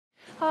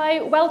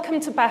Hi, welcome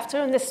to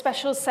BAFTA and this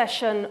special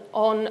session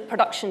on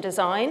production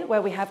design,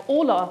 where we have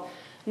all our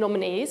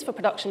nominees for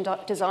production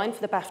design for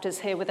the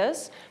BAFTAs here with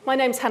us. My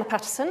name's Hannah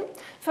Patterson.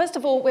 First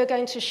of all, we're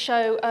going to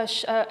show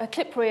a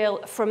clip reel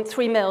from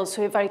 3 Mills,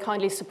 who have very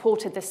kindly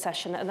supported this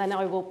session, and then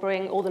I will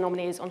bring all the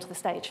nominees onto the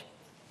stage.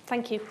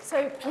 Thank you.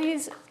 So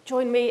please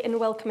join me in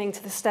welcoming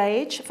to the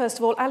stage, first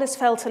of all, Alice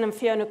Felton and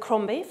Fiona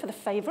Crombie for The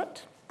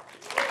Favourite.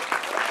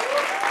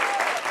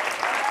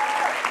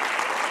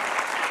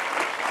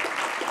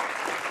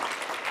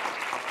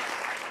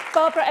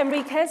 Barbara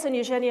Enriquez and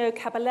Eugenio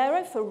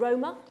Cabellero for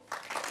Roma.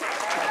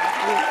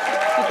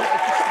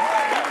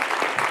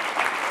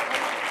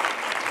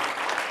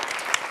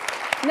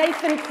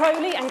 Nathan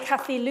Crowley and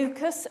Kathy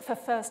Lucas for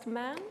First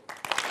Man.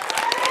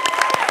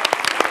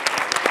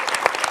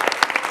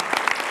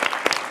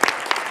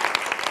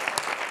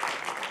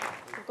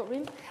 I've got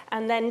room.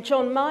 And then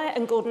John Myhre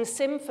and Gordon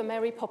Sim for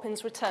Mary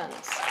Poppins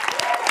Returns.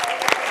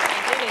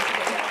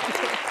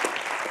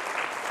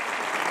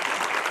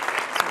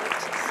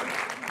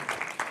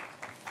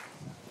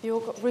 You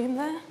all got room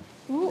there?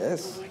 Ooh.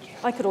 Yes.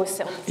 I could always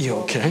sit on the You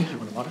okay?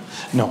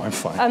 No, I'm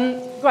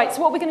fine. Right,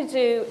 so what we're going to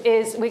do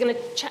is we're going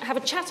to have a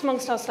chat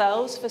amongst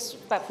ourselves for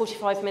about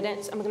 45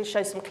 minutes, and we're going to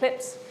show some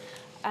clips,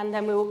 and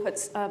then we will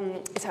put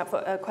it out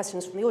for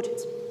questions from the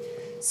audience.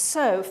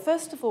 So,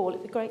 first of all,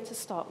 it'd be great to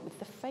start with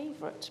The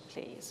Favourite,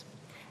 please.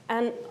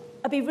 And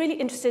I'd be really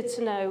interested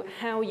to know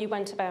how you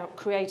went about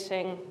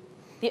creating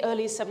the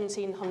early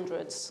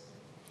 1700s,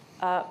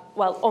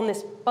 well, on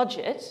this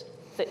budget,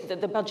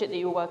 the budget that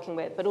you were working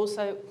with, but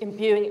also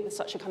imbuing it with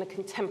such a kind of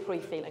contemporary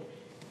feeling.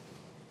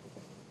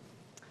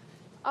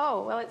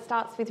 Oh, well, it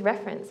starts with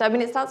reference. I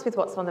mean, it starts with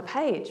what's on the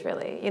page,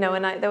 really. You know,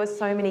 and there were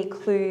so many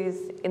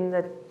clues in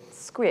the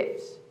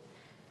script.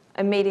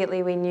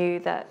 Immediately we knew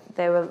that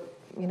there were,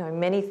 you know,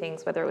 many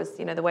things, whether it was,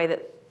 you know, the way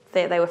that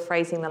they were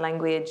phrasing the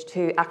language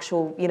to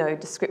actual, you know,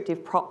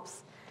 descriptive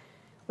props.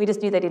 We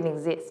just knew they didn't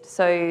exist.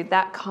 So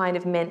that kind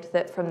of meant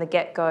that from the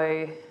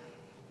get-go,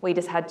 we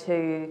just had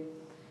to...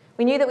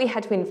 We knew that we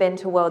had to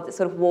invent a world that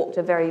sort of walked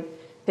a very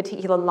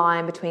particular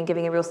line between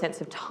giving a real sense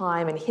of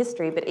time and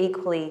history, but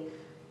equally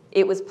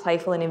it was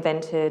playful and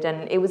invented,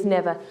 and it was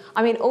never...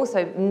 I mean,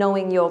 also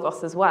knowing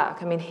Yorgos's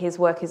work, I mean, his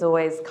work is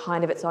always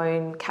kind of its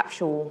own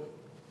capsule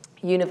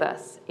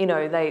universe. You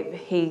know,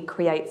 he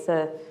creates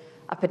a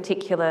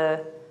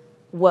particular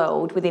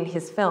world within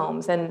his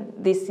films, and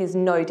this is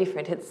no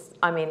different.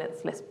 I mean,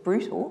 it's less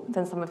brutal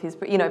than some of his,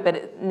 you know,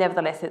 but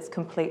nevertheless, it's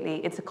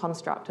a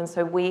construct. And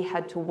so we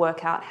had to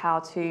work out how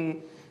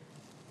to,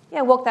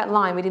 walk that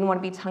line. We didn't want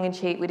to be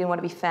tongue-in-cheek. We didn't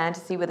want to be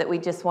fantasy with it. We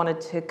just wanted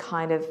to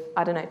kind of,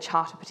 I don't know,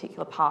 chart a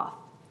particular path.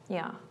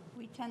 Yeah.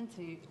 We tend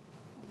to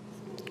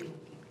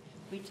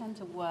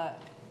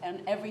work,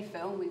 and every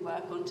film we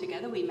work on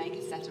together, we make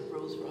a set of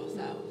rules for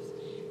ourselves.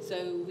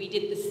 So we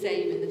did the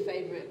same in The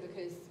Favourite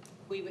because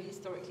we were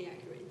historically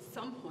accurate at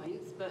some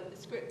points, but the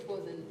script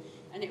wasn't,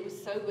 and it was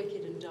so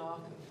wicked and dark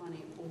and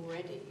funny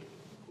already.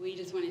 We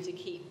just wanted to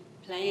keep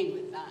playing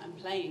with that and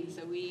playing,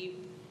 so we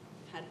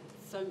had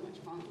so much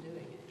fun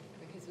doing it,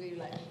 because we were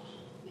like, oh,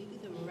 maybe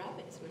the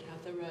rabbits would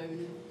have their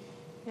own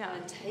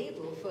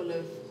table full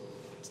of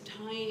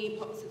tiny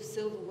pots of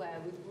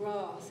silverware with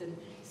grass and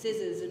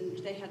scissors, and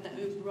they had their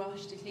own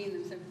brush to clean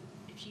them. So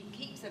if you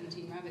keep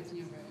 17 rabbits in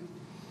your room,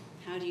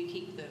 how do you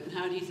keep them?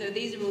 So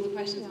these are all the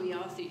questions we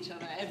ask each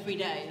other every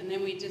day, and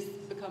then we just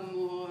become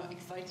more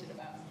excited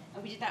about.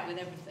 And we did that with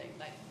everything,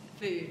 like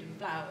food and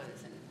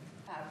flowers and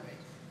fabric.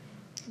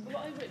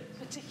 What I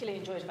particularly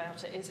enjoyed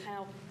about it is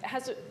how it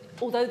has,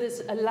 although there's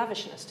a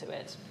lavishness to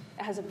it,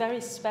 it has a very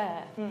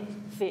spare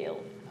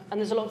feel, and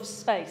there's a lot of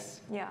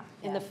space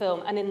in the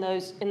film and in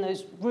those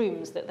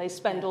rooms that they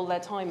spend all their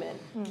time in.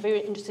 Very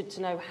interested to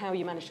know how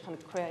you managed to kind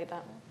of create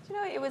that. You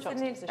know, it was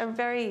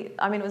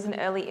it was an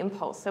early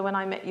impulse. So when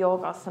I met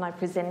Yorgos and I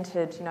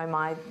presented, you know,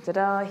 my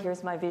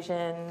here's my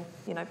vision,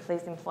 you know,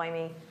 please employ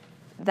me,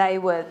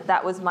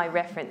 that was my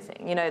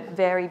referencing, you know,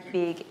 very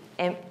big,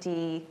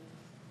 empty,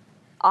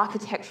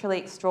 architecturally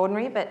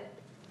extraordinary. But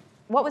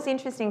what was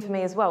interesting for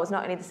me as well was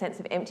not only the sense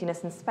of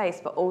emptiness and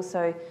space, but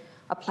also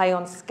a play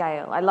on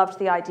scale. I loved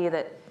the idea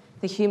that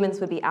the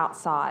humans would be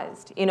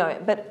outsized, you know,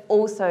 but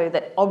also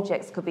that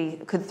objects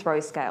could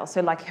throw scale.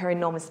 So like her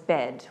enormous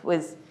bed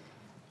was,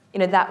 you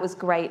know, that was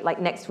great,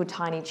 like next to a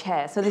tiny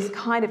chair. So this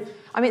kind of,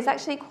 I mean, it's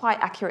actually quite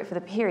accurate for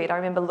the period. I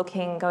remember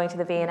going to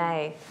the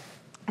V&A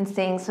and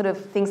seeing sort of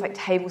things like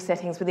table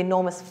settings with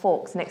enormous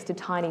forks next to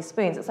tiny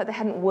spoons. It's like they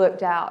hadn't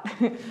worked out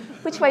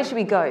which way should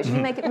we go? Should we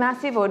make it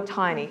massive or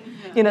tiny?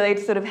 You know, they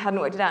sort of hadn't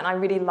worked it out. And I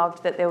really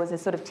loved that there was a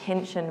sort of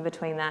tension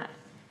between that.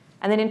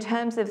 And then in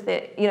terms of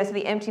the, you know, so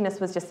the emptiness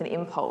was just an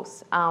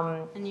impulse.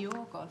 And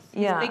Yorgos,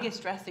 his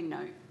biggest dressing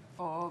note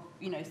for,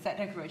 you know, set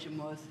decoration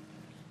was,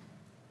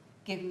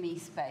 give me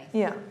space.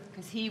 Yeah.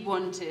 Because he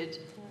wanted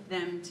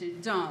them to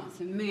dance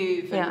and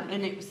move,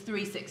 and it was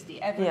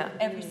 360.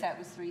 Every set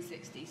was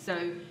 360.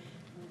 So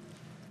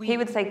he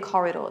would say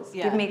corridors.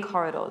 Give me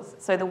corridors.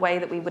 So the way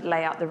that we would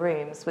lay out the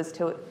rooms was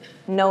to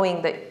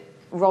knowing that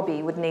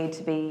Robbie would need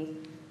to be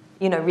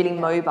really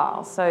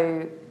mobile.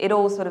 So it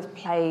all sort of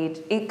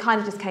it kind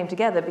of just came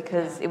together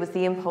because it was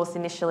the impulse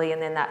initially,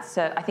 and then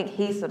I think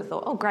he sort of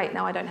thought, oh great,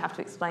 now I don't have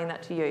to explain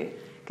that to you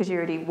because you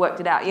already worked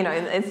it out,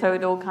 and so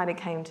it all kind of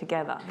came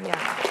together,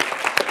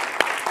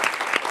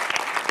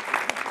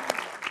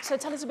 So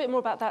tell us a bit more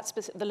about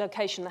the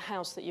location, the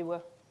house that you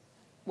were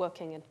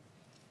working in.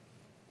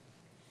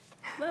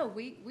 Well,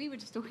 we were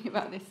just talking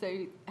about this.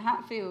 So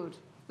Hatfield,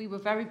 we were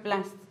very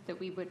blessed that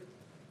we were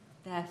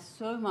there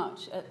so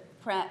much at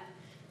prep,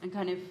 and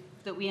kind of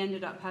that we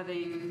ended up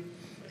having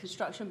a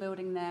construction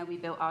building there. We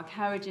built our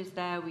carriages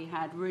there. We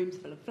had rooms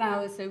full of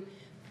flowers. So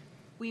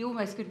we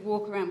almost could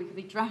walk around. We could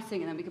be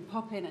dressing, and then we could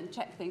pop in and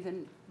check things.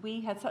 And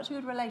we had such a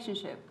good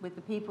relationship with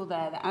the people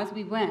there that as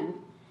we went,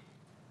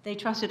 they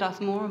trusted us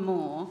more and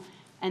more.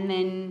 And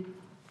then,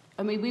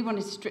 we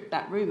wanted to strip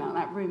that room out.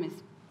 That room is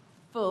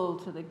full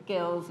to the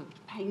gills of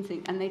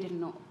painting, and they did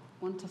not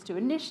want us to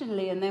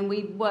initially. And then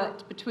we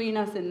worked between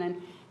us, and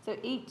then so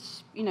each,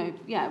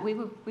 we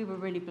were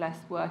really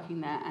blessed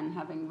working there and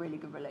having really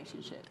good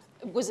relationships.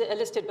 Was it a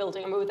listed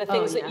building? Were there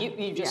things that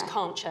you just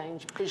can't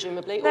change,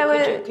 presumably?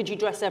 Or could you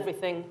dress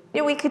everything?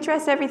 Yeah, we could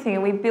dress everything,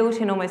 and we built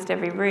in almost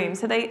every room.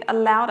 So they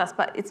allowed us,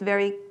 but it's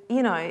very,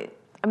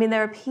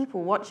 there are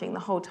people watching the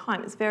whole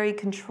time. It's very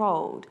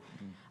controlled,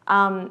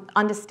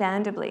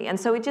 understandably. And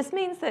so it just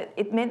means that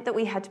it meant that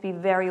we had to be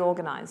very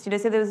organised. So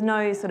there was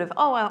no sort of,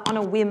 on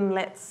a whim,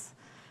 let's,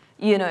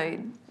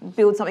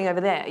 build something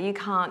over there. You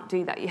can't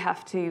do that. You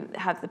have to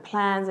have the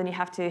plans, and you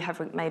have to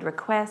have made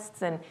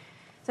requests. And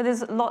so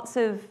there's lots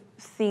of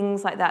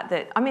things like that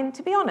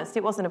to be honest,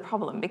 it wasn't a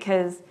problem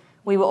because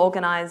we were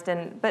organised,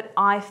 but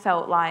I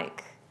felt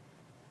like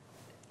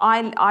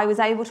I was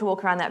able to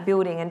walk around that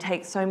building and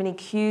take so many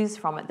cues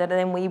from it that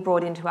then we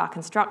brought into our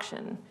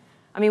construction.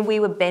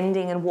 We were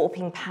bending and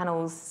warping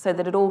panels so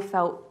that it all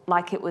felt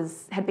like it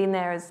had been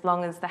there as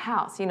long as the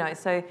house,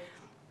 So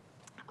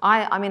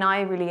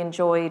I really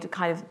enjoyed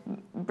kind of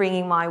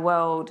bringing my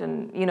world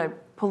and,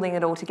 pulling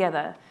it all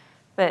together.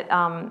 But,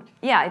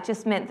 it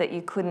just meant that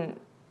you couldn't,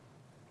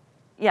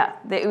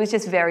 it was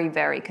just very,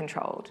 very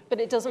controlled. But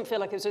it doesn't feel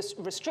like it was a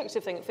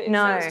restrictive thing. It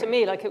feels to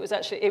me like it was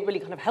actually, it really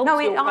kind of helped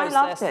your process.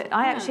 I loved it.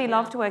 I actually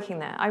loved working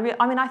there.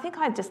 I think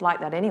I just like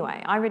that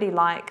anyway. I really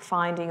like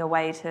finding a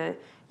way to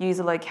use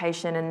a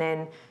location and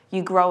then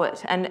you grow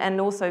it.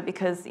 And also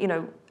because,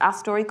 our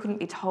story couldn't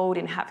be told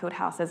in Hatfield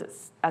House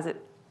as it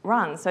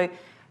runs. So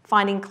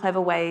finding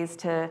clever ways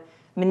to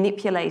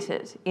manipulate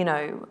it,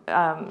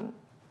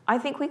 I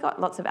think we got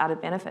lots of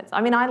added benefits.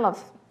 I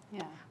love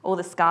all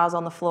the scars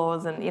on the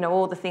floors and,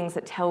 all the things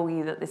that tell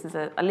you that this is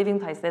a living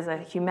place. There's a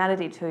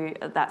humanity to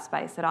that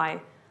space that I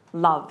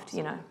loved,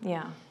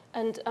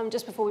 And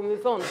just before we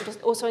move on, I'm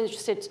just also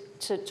interested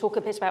to talk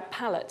a bit about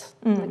palette,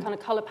 the kind of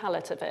colour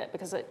palette of it,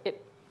 because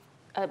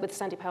with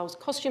Sandy Powell's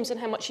costumes and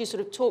how much you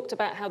sort of talked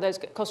about how those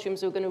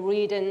costumes were going to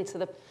read into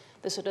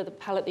the sort of the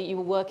palette that you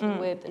were working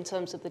with in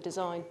terms of the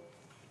design.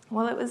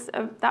 Well,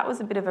 that was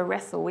a bit of a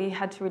wrestle. We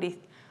had to really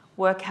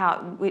work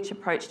out which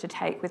approach to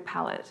take with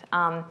palette,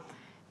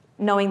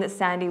 knowing that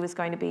Sandy was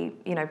going to be,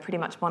 pretty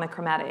much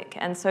monochromatic.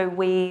 And so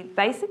we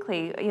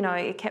basically,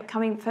 it kept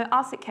coming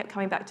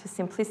back to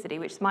simplicity,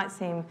 which might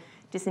seem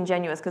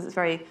disingenuous because it's a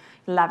very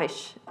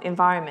lavish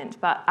environment,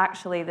 but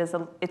actually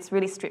it's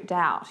really stripped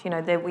out.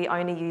 We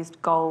only used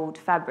gold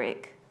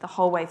fabric the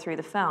whole way through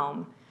the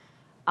film.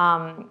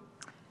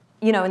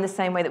 In the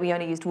same way that we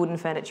only used wooden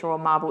furniture or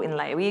marble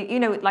inlay.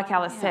 Like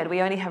Alice said,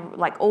 we only have,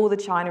 all the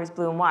china is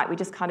blue and white. We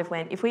just kind of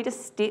went, if we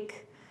just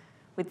stick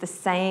with the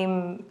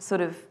same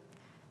sort of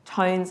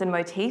tones and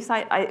motifs,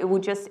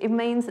 it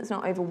means it's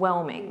not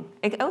overwhelming.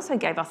 It also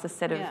gave us a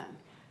set of,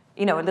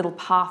 a little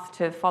path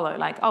to follow,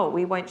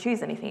 we won't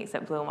choose anything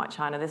except blue and white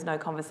china. There's no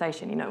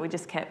conversation, we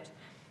just kept,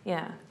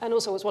 And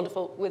also what's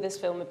wonderful with this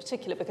film in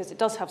particular, because it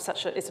does have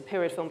it's a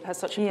period film, it has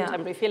such a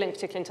contemporary feeling,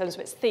 particularly in terms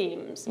of its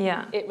themes.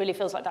 It really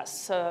feels like that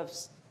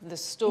serves the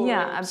story.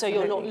 So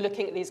you're not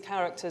looking at these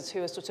characters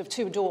who are sort of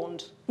too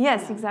adorned.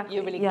 Yes, exactly.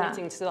 You're really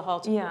getting to the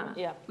heart of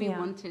it. We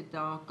wanted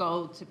our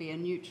gold to be a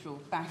neutral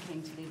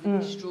backing to these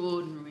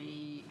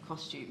extraordinary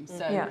costumes.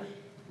 So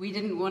we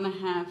didn't want to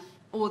have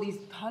all these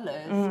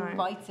colours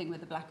fighting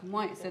with the black and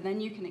white. So then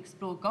you can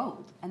explore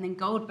gold, and then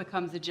gold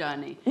becomes a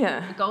journey.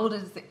 The gold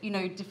is,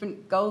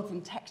 different golds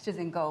and textures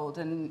in gold,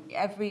 and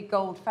every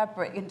gold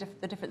fabric and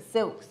the different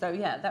silks. So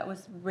that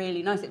was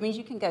really nice. It means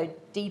you can go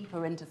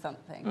deeper into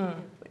something,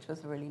 which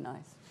was really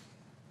nice.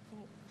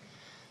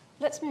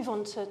 Let's move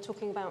on to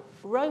talking about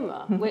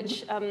Roma,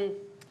 which, again,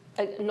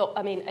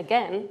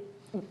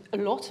 a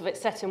lot of it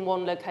set in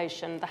one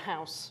location, the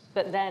house,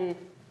 but then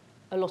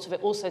a lot of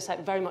it also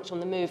set very much on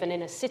the move and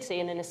in a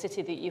city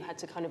that you had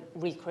to kind of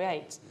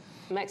recreate,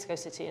 Mexico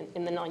City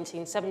in the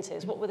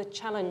 1970s. What were the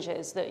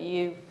challenges that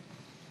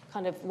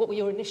what were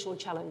your initial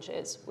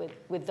challenges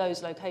with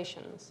those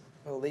locations?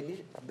 Well,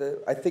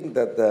 I think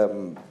that,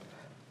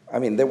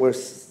 there were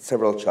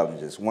several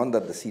challenges. One,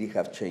 that the city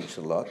have changed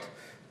a lot,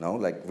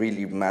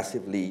 really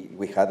massively.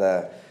 We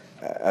had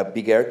a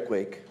big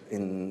earthquake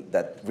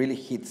that really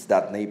hits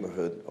that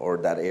neighborhood or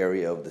that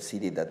area of the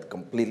city that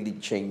completely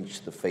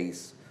changed the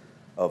face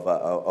of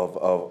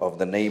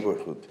the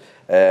neighborhood.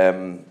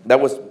 That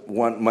was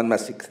one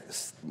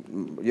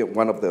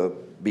of the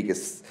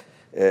biggest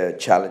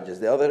challenges.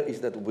 The other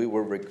is that we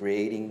were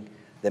recreating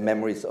the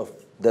memories of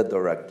the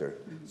director.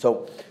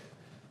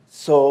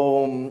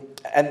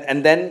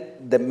 And then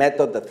the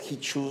method that he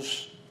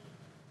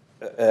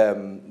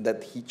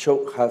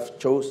have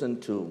chosen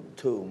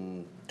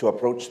to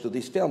approach to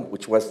this film,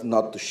 which was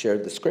not to share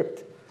the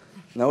script.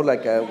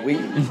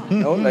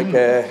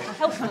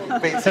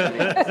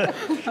 Basically.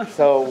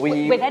 So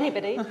with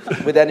anybody.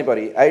 With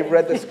anybody. I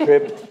read the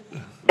script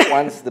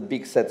once the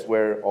big sets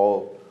were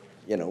all,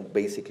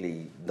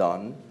 basically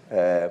done.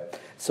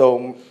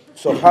 So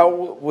how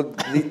would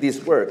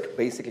this work?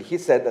 Basically, he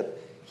said that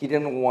he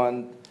didn't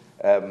want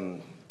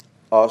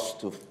us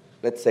to,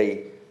 let's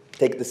say,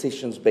 take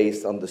decisions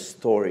based on the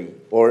story,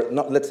 or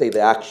not, let's say,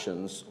 the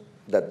actions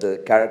that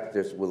the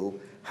characters will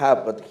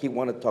have, but he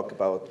wanted to talk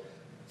about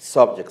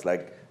subjects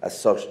like a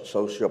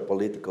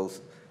socio-political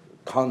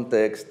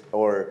context,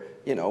 or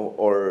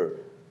or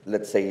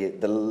let's say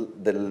the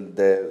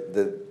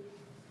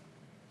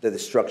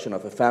destruction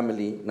of a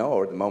family,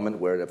 or the moment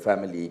where the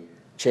family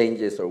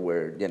changes, or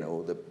where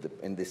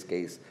in this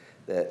case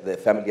the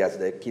family, as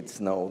the kids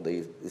know,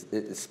 they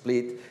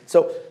split.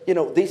 So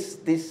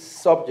these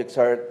subjects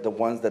are the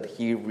ones that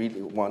he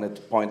really wanted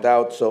to point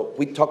out. So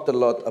we talked a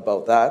lot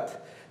about that.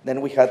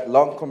 Then we had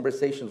long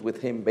conversations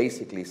with him,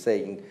 basically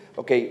saying,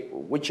 okay,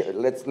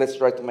 let's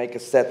try to make a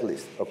set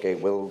list. Okay,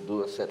 we'll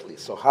do a set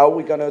list. So how are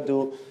we gonna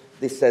do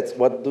these sets?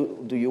 What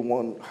do you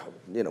want?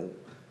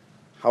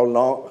 How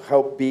long?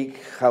 How big?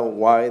 How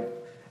wide?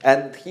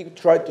 And he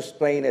tried to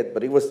explain it,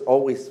 but it was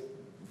always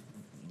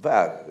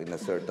vague in a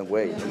certain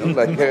way.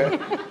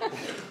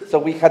 So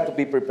we had to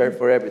be prepared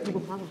for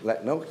everything.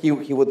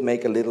 He would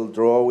make a little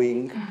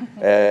drawing,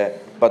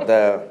 but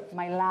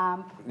my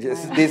lamp.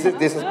 Yes, this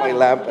is my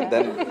lamp, and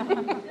then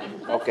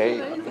okay,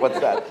 what's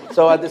that?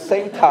 So at the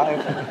same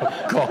time,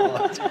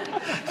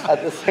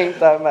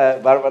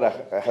 Barbara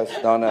has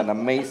done an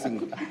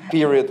amazing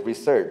period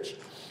research.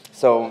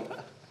 So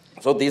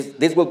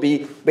this will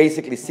be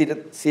basically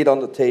sit on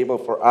the table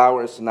for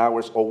hours and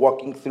hours, or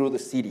walking through the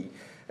city,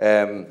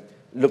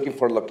 looking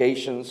for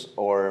locations,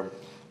 or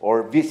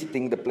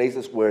visiting the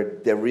places where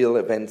the real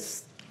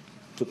events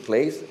took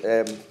place.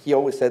 He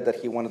always said that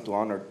he wanted to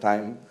honor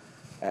time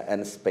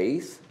and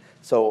space.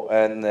 So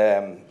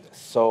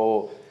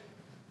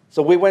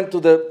we went to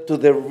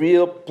the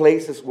real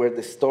places where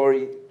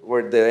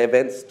the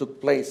events took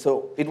place.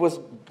 So it was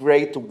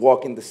great to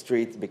walk in the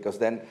streets, because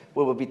then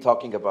we will be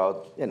talking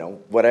about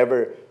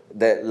whatever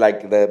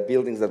the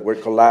buildings that were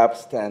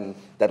collapsed and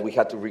that we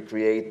had to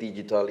recreate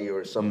digitally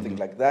or something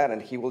like that.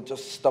 And he will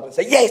just stop and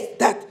say, yes,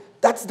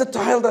 that's the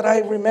tile that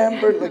I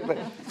remember.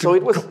 So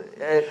it was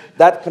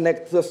that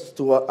connects us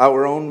to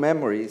our own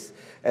memories,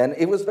 and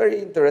it was very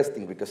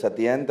interesting, because at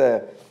the end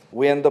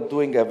we end up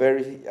doing a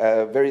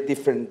very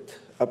different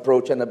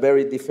approach and a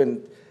very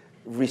different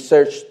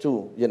research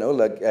too.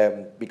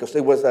 Because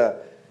it was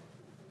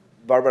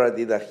Barbara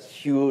did a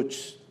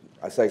huge,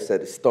 as I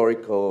said,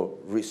 historical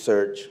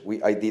research.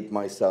 I did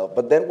myself,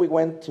 but then we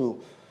went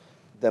to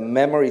the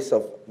memories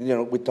of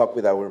we talked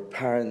with our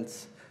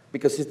parents,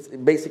 because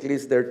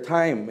it's their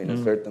time in a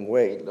certain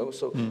way,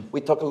 So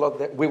we talk a lot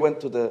there. We went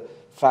to the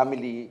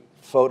family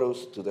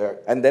photos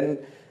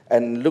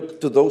and look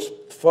to those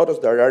photos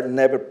that are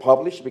never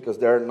published, because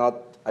they are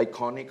not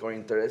iconic or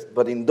interesting.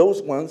 But in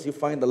those ones, you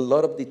find a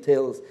lot of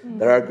details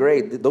that are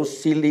great. Those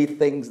silly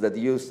things that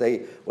you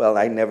say, well,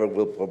 I never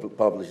will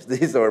publish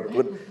this or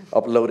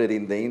upload it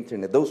in the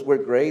internet. Those were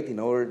great in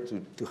order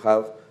to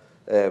have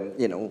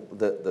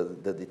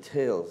the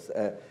details.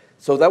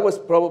 So that was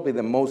probably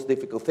the most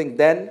difficult thing.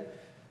 Then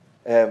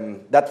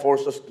that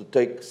forced us to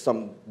take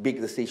some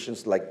big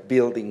decisions, like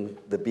building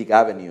the big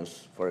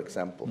avenues, for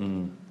example.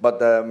 But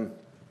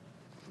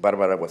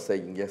Barbara was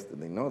saying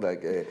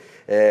yesterday,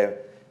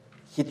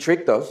 he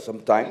tricked us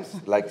sometimes,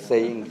 like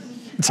saying,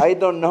 I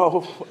don't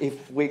know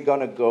if we're going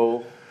to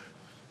go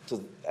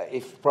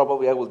if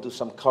probably I will do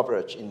some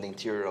coverage in the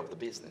interior of the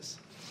business.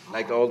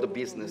 Like all the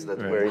business that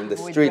were in the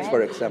streets,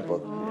 for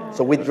example.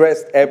 So we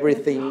dressed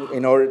everything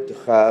in order to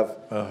have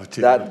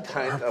that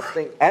kind of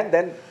thing. And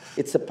then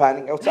it's a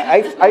panic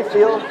outside. I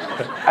feel,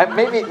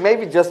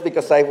 maybe just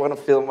because I want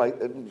to feel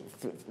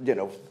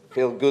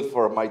feel good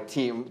for my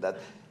team,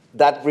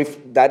 that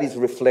is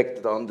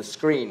reflected on the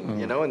screen,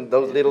 and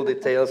those little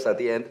details at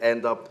the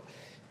end up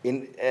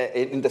in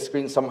the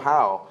screen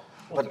somehow.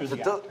 But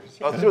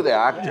through the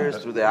actors,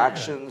 through the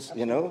actions,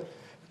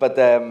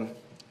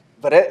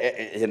 But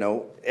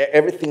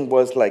everything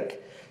was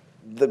like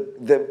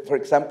for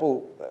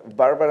example,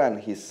 Barbara and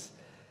his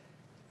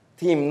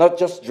team, not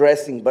just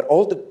dressing, but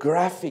all the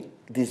graphic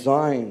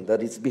design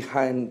that is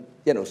behind,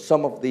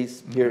 some of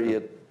these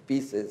period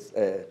pieces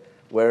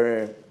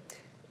were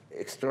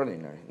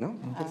extraordinary, no?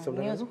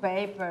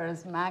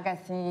 Newspapers,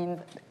 magazines,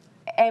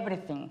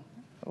 everything.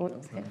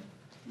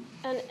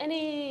 And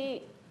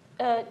any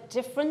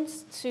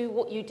difference to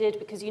what you did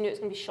because you knew it was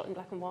going to be shot in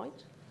black and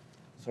white?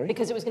 Sorry?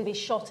 Because it was going to be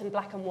shot in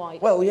black and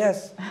white. Well,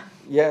 yes,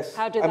 yes.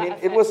 How did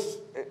that affect?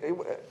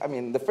 I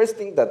mean, the first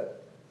thing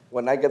that,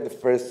 when I get the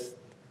first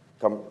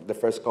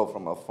call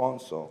from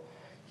Alfonso,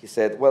 he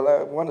said, well,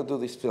 I want to do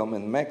this film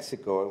in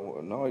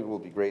Mexico. No, it will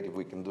be great if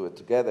we can do it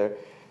together.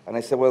 And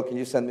I said, well, can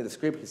you send me the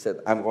script? He said,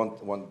 I'm going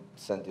to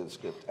send you the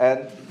script.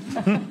 And,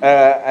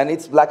 and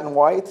it's black and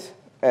white,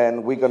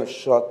 and we're going to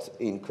shot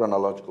in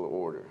chronological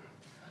order.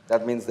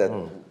 That means that,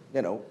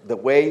 you know, the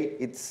way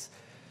it's,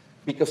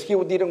 because he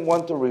didn't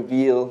want to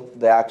reveal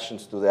the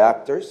actions to the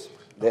actors.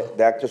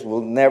 The actors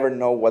will never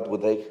know what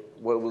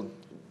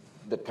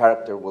the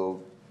character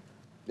will,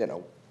 you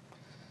know,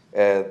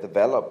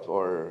 develop,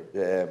 or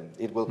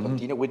it will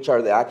continue, which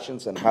are the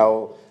actions and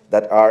how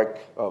that arch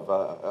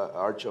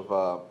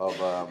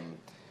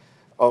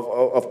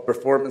of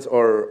performance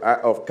or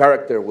of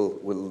character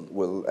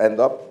will end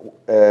up.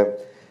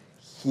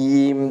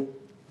 He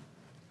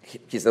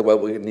said, well,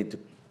 we need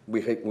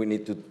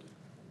to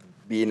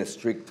be in a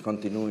strict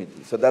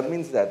continuity. So that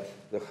means that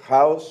the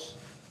house,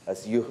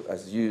 as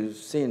you've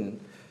seen,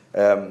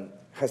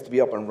 has to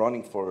be up and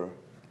running for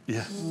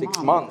 6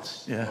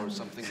 months or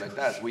something like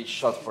that. We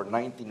shot for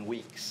 19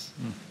 weeks.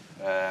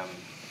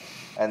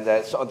 And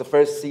so the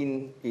first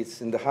scene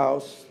is in the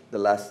house, the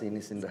last scene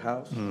is in the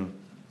house.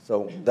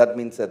 So that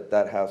means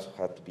that house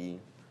had to be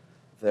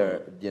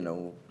there, you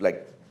know,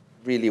 like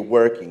really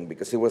working,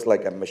 because it was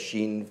like a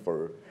machine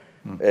for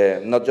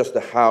not just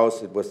the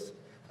house, it was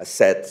a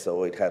set,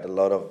 so it had a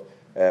lot of,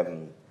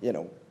 you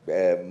know,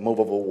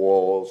 movable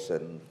walls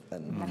and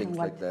things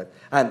like that.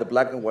 And the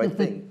black and white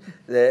thing.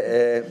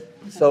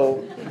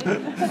 So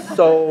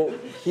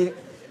he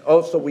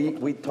also,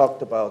 we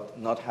talked about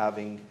not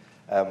having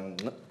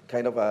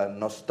kind of a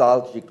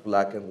nostalgic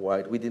black and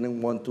white. We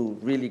didn't want to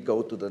really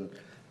go to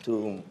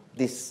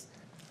this,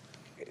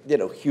 you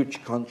know,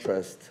 huge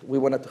contrast. We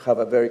wanted to have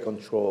a very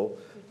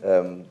controlled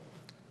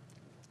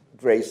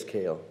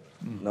grayscale,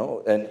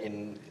 no?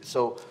 And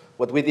so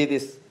what we did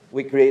is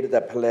we created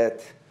a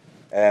palette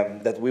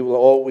that we will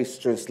always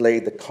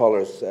translate the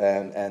colors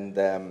and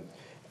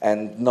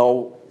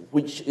know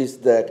which is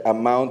the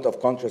amount of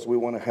contrast we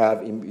want to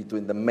have in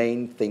between the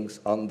main things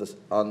on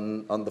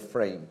the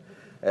frame.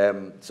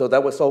 So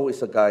that was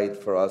always a guide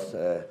for us.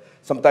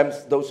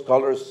 Sometimes those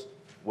colors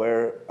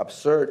were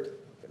absurd,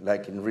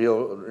 like in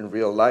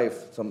real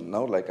life.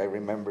 Like I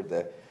remember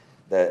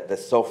the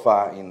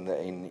sofa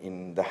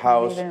in the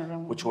house,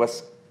 which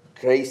was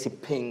crazy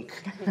pink,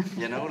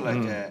 you know,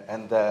 like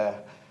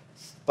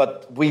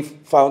but we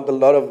found a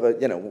lot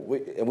of, you know,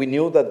 we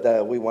knew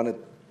that we wanted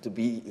to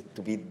be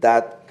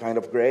that kind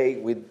of gray.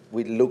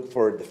 We looked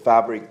for the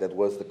fabric that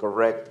was the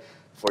correct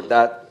for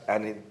that,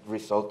 and it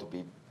resulted to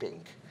be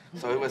pink.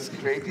 So it was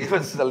great. It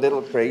was a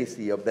little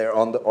crazy up there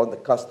on the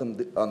custom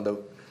on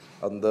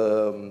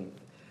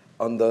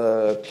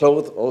the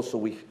clothes. Also,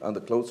 on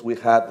the clothes we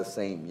had the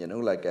same. You know,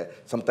 like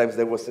sometimes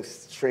there was a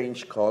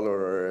strange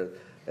color,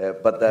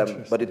 but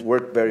it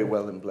worked very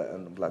well in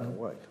black and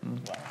white.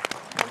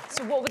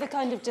 So what were the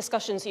kind of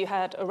discussions you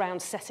had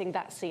around setting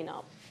that scene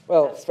up?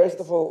 Well, first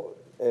of all,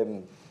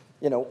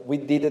 you know, we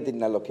did it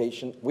in a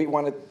location.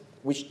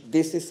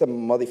 This is a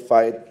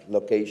modified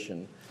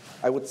location,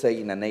 I would say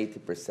in an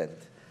 80%.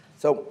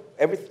 So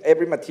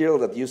every material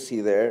that you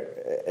see there,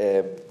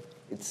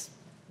 it's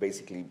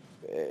basically,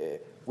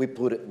 we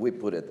put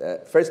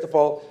it. First of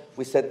all,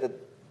 we said that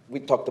we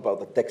talked about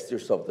the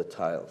textures of the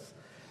tiles.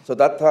 So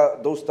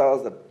those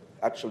tiles that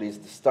actually is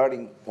the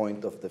starting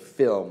point of the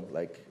film,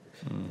 like,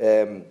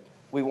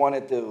 we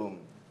wanted to,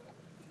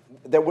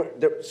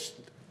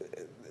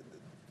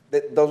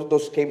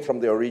 those came from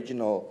the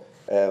original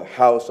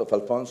house of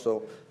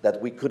Alfonso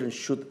that we couldn't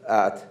shoot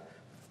at,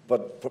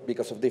 but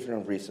because of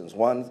different reasons.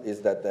 One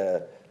is that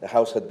the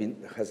house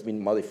has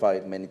been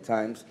modified many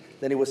times.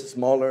 Then it was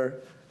smaller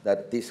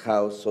than this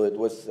house, so it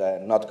was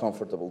not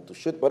comfortable to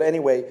shoot. But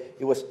anyway,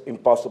 it was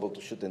impossible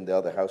to shoot in the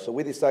other house. So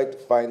we decided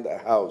to find a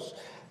house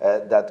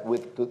that we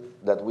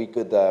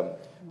could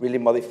really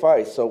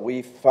modify. So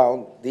we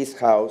found this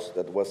house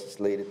that was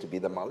slated to be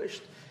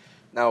demolished.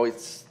 Now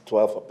it's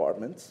 12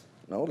 apartments.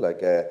 No,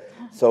 like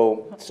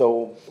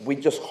so we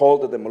just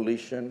hold the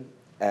demolition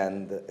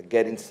and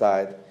get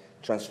inside,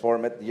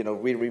 transform it. You know,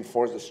 we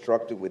reinforce the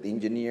structure with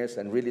engineers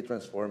and really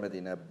transform it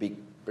in a big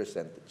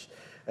percentage.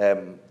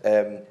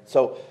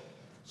 So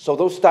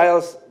those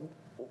tiles,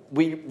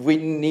 we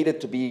needed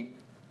to be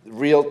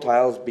real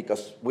tiles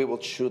because we will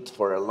shoot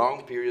for a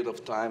long period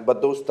of time.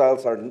 But those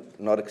tiles are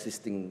not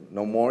existing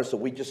no more. So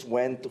we just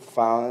went to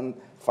find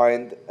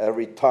a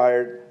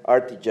retired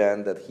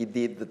artisan that he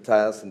did the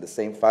tiles in the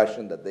same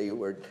fashion that they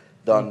were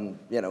done.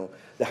 You know,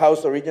 the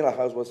original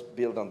house was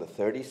built on the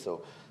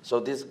 30s. So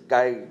this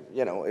guy,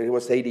 you know, he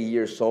was 80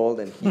 years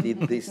old, and he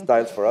did these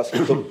tiles for us.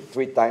 He took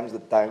 3 times the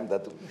time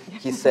that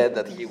he said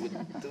that he would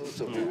do.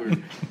 So we were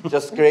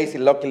just crazy.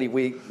 Luckily,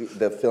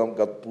 the film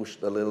got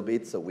pushed a little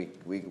bit, so we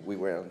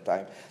were on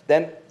time.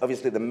 Then,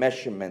 obviously, the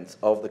measurements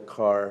of the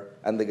car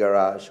and the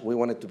garage, we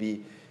wanted to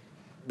be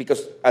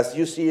because as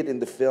you see it in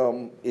the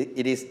film,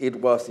 it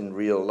was in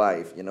real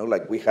life, you know,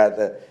 like we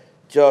had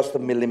just a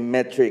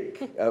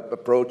millimetric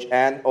approach,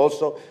 and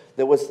also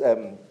there was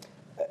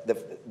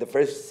the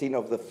first scene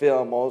of the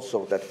film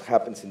also that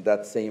happens in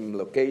that same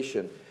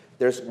location.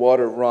 There's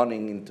water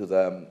running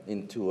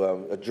into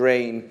a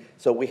drain,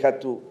 so we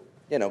had to,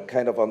 you know,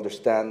 kind of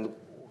understand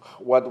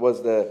what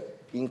was the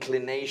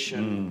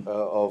inclination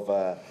of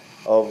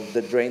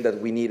the drain that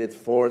we needed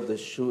for the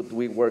shoot.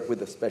 We worked with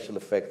the special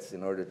effects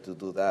in order to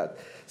do that.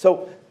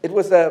 So it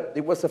was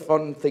a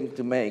fun thing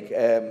to make.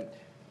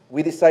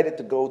 We decided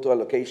to go to a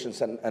location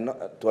and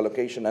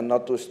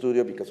not to a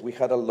studio because we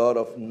had a lot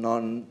of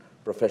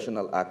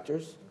non-professional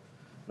actors.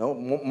 No,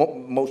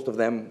 most of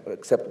them,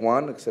 except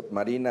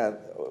Marina,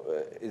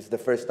 is the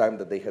first time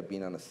that they had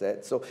been on a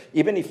set. So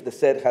even if the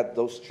set had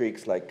those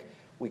tricks, like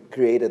we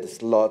created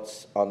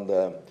slots on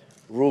the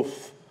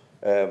roof,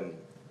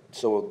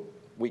 so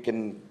we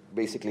can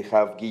basically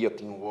have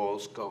guillotine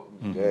walls,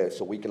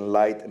 so we can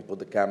light and put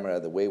the camera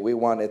the way we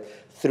want it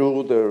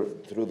through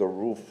the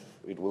roof.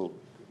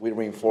 We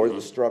reinforce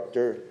the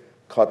structure,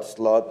 cut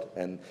slot,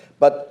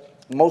 but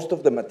most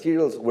of the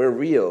materials were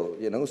real,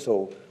 you know.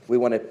 So we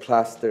wanted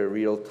plaster,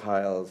 real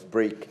tiles,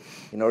 brick,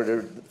 in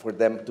order for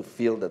them to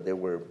feel that they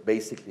were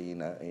basically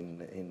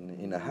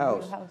in a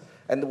house.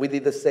 And we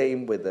did the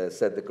same with the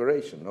set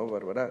decoration, no,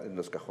 Bárbara, en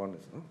los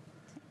cajones, no.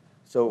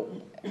 So,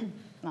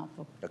 No.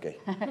 okay.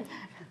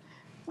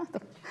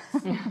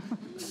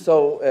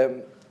 So,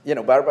 you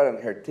know, Bárbara and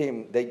her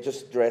team, they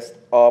just dressed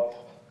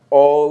up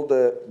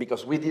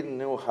because we didn't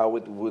know how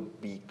it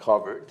would be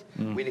covered.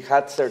 We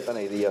had certain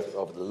ideas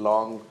of the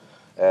long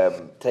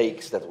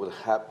takes that would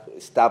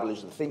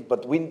establish the thing,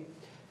 but we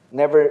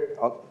never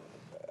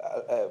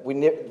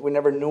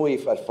knew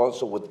if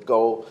Alfonso would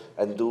go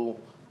and do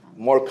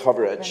more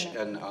coverage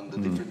and on the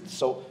different.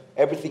 So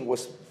everything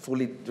was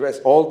fully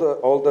dressed. All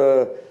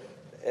the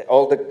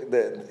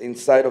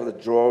inside of the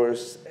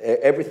drawers,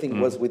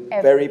 everything was with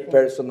very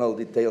personal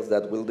details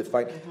that will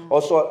define.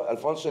 Also,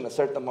 Alfonso, in a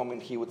certain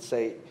moment,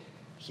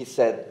 he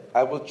said,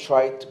 I will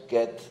try to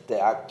get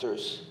the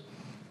actors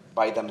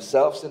by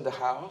themselves in the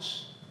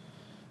house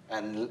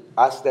and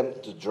ask them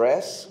to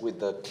dress with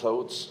the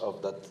clothes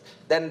of that.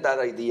 Then that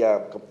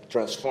idea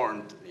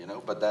transformed, you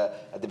know, but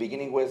at the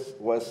beginning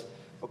was,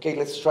 okay,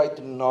 let's try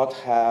to not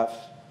have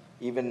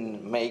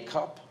even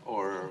makeup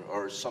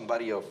or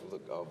somebody of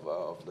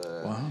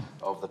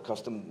the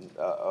custom,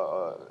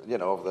 you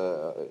know, of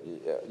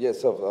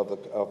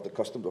the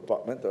custom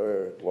department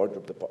or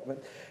wardrobe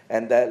department,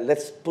 and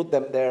let's put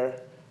them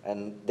there,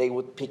 and they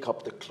would pick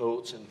up the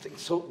clothes and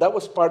things. So that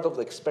was part of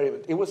the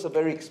experiment. It was a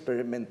very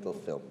experimental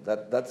film.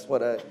 That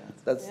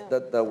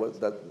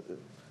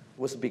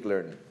was a big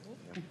learning.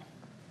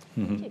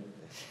 Thank you.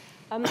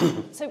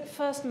 So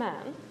First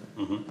Man,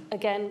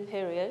 again,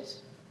 period,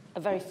 a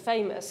very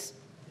famous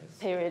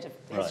period of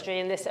history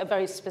in this, a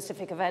very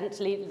specific event,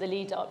 the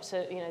lead up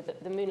to, you know,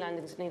 the moon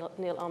landings of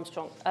Neil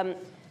Armstrong.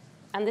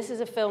 And this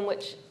is a film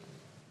which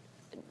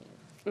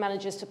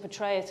manages to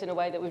portray it in a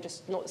way that we've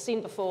just not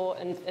seen before,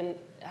 and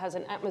has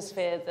an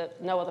atmosphere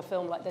that no other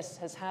film like this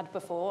has had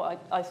before,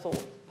 I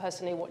thought,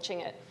 personally,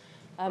 watching it.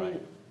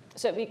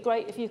 So it'd be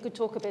great if you could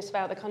talk a bit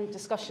about the kind of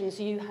discussions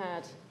you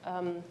had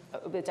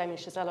with Damien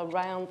Chazelle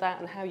around that,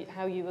 and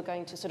how you were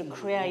going to sort of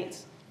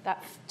create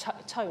that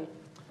tone.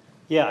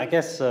 Yeah, I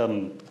guess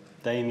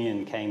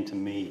Damien came to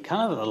me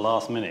kind of at the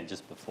last minute,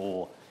 just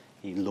before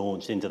he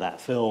launched into that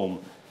film,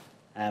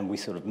 and we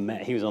sort of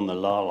met. He was on the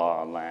La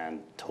La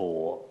Land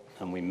tour,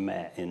 and we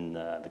met in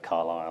the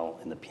Carlisle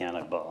in the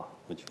piano bar,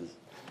 which was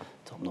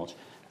top notch.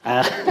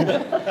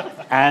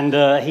 And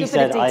he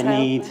said, I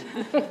need,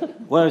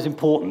 well, it was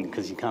important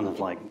because you kind of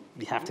like,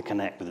 you have to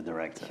connect with the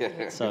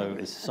director. So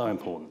it's so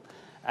important.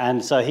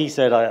 And so he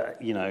said, I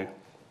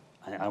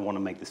want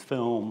to make this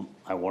film.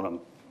 I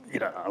want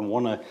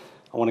to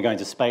go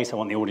into space. I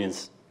want the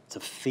audience to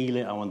feel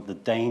it. I want the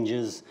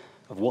dangers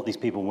of what these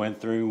people went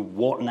through,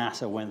 what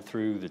NASA went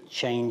through, the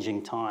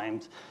changing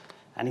times.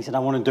 And he said, I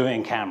want to do it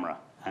in camera.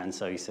 And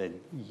so he said,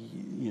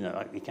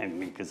 he came to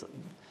me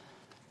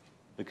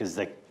because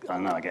I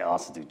know I get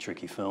asked to do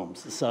tricky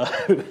films. So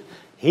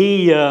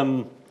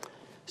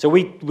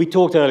we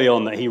talked early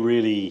on that he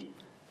really,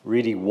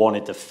 really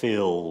wanted to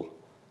feel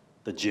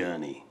the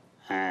journey.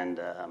 And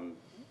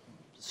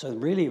so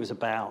really it was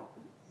about,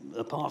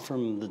 apart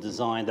from the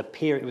design, the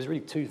period, it was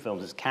really two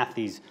films. It's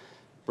Kathy's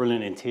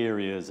brilliant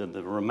interiors and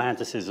the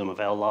romanticism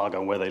of El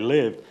Lago where they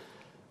lived,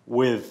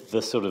 with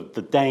the sort of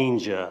the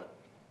danger,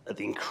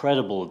 the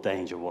incredible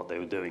danger of what they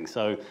were doing.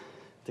 So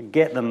to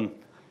get them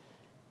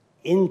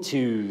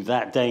into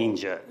that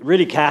danger,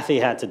 really Kathy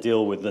had to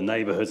deal with the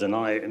neighborhoods, and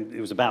it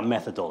was about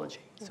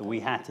methodology. So we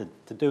had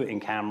to do it in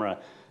camera,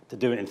 to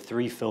do it in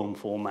 3 film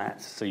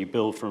formats. So you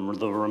build from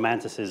the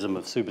romanticism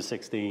of Super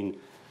 16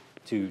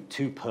 to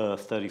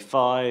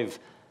 2x35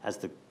 as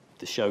the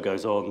show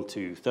goes on,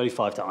 to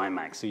 35 to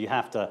IMAX. So you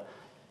have to,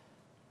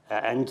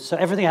 and so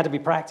everything had to be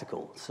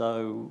practical.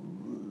 So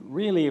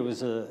really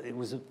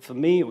for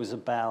me, it was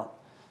about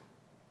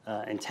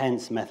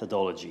intense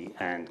methodology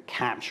and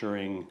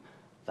capturing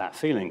that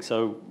feeling.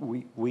 So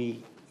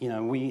we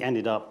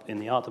ended up in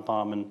the art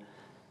department,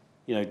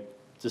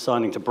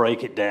 deciding to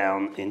break it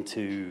down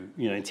into,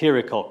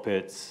 interior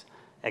cockpits,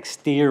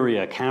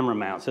 exterior camera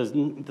mounts. So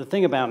the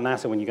thing about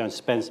NASA, when you go and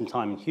spend some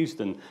time in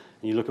Houston and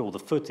you look at all the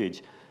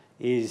footage,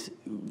 is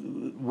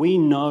we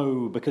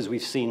know, because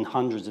we've seen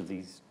hundreds of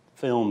these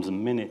films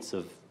and minutes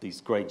of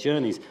these great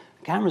journeys,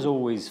 the camera's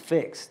always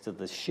fixed to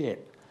the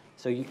ship.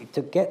 So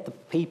to get the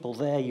people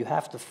there, you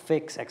have to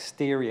fix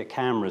exterior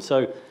cameras.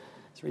 So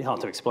it's really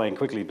hard to explain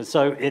quickly, but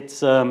so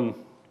it's about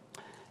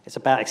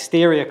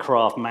exterior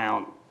craft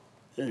mount,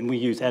 and we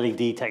use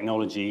LED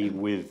technology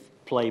with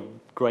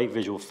great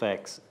visual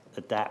effects,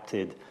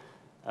 adapted,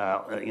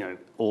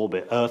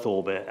 orbit, Earth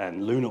orbit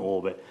and lunar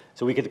orbit.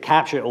 So we could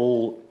capture it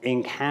all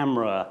in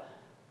camera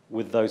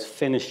with those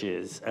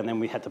finishes, and then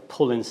we had to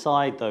pull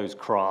inside those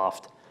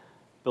craft,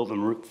 build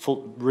them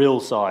real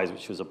size,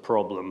 which was a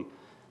problem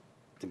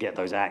to get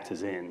those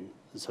actors in,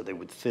 so they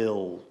would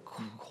feel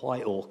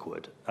quite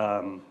awkward.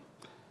 And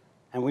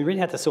we really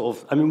had to sort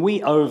of, I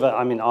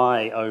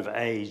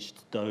overaged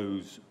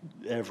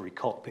every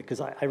cockpit,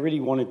 because I really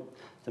wanted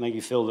to make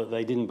you feel that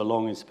they didn't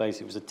belong in space.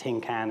 It was a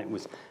tin can.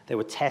 They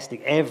were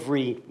testing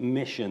every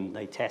mission.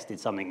 They tested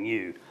something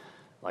new,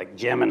 like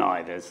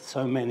Gemini. There's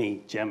so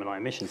many Gemini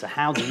missions. So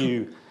how do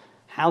you,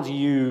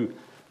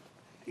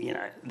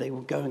 they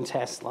would go and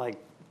test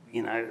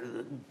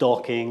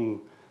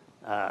docking,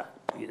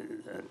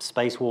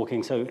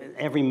 spacewalking. So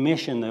every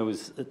mission there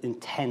was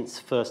intense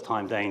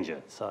first-time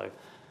danger. So it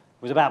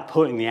was about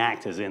putting the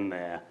actors in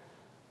there,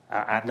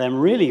 and then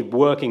really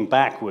working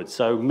backwards.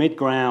 So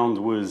mid-ground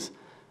was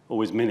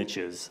always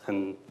miniatures,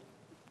 and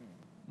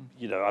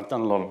I've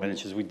done a lot of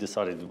miniatures. We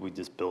decided we'd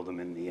just build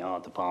them in the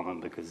art department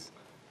because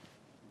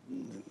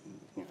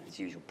as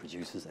usual,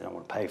 producers, they don't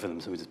want to pay for them,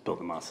 so we just built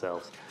them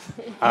ourselves.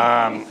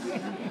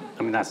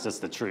 That's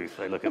just the truth.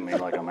 They look at me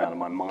like I'm out of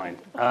my mind.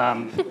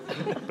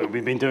 But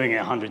we've been doing it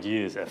 100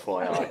 years,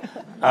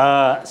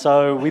 FYI.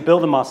 So we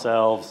built them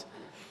ourselves.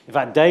 In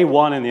fact, day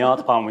one in the art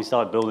department, we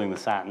started building the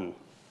Saturn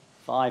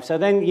V. So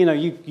then,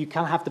 you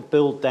kind of have to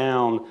build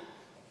down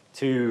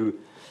to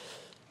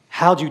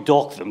how do you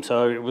dock them?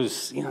 So it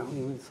was,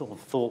 we sort of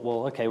thought,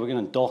 well, okay, we're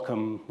going to dock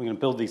them. We're going to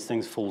build these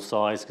things full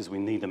size because we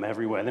need them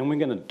everywhere. Then we're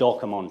going to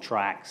dock them on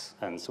tracks,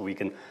 and so we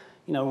can,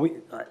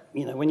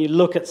 when you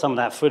look at some of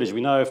that footage, we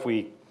know if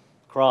we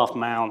craft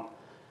mount,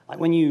 like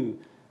when you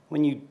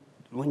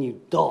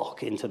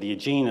dock into the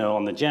Eugenio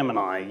on the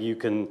Gemini, you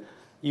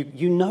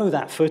know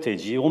that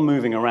footage. You're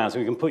moving around, so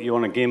we can put you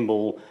on a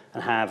gimbal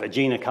and have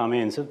Eugenio come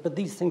in. So, but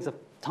these things are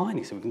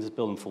tiny, so we can just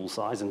build them full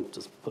size and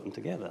just put them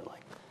together.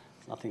 Like,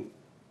 there's nothing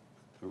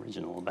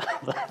original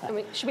about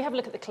that. Should we have a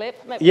look at the clip?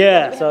 Maybe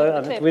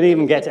so we didn't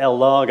even get to El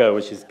Largo,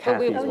 which is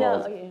Kathy's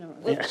world.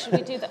 Should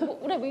we do that?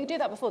 No, we can do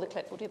that before the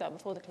clip. We'll do that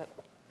before the clip.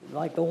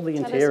 Like all the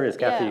interiors,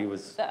 Kathy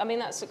was...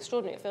 that's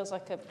extraordinary. It feels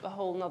like a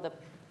whole other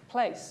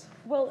place.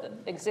 Well, that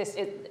exists,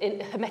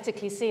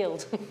 hermetically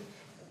sealed.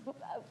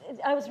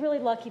 I was really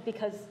lucky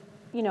because,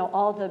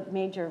 all the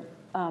major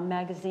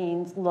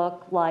magazines,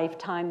 Look, Life,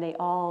 Time, they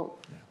all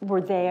were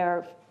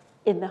there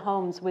in the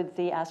homes with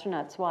the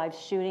astronauts' wives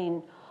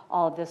shooting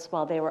all of this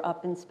while they were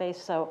up in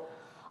space. So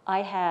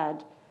I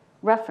had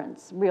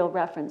real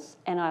reference,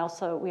 and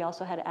we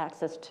also had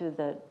access to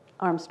the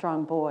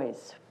Armstrong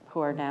boys,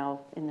 who are now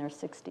in their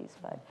 60s.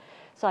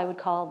 So I would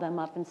call them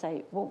up and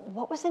say, well,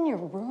 what was in your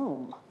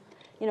room?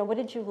 What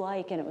did you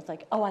like? And it was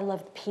like, oh, I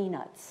loved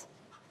peanuts.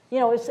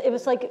 It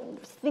was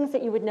like things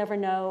that you would never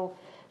know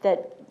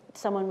that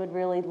someone would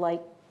really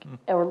like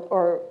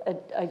or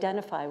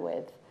identify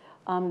with.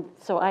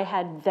 So I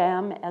had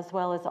them as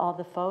well as all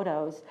the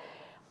photos.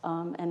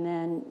 And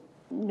then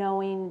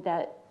knowing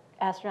that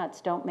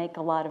astronauts don't make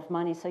a lot of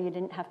money, so you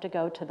didn't have to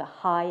go to the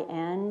high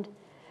end.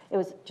 It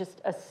was just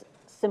a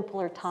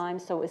simpler time,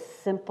 so it was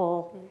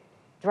simple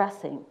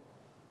dressing.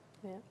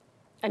 Yeah.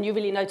 And you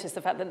really noticed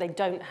the fact that they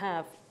don't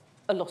have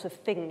a lot of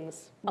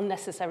things,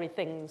 unnecessary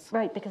things.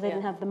 Right, because they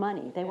didn't have the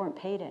money. They weren't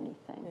paid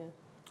anything. Yeah.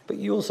 But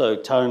you also,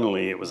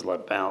 tonally, it was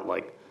about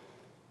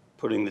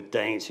putting the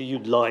danger. So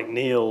you'd like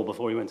Neil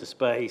before he went to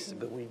space,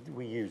 but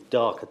we used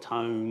darker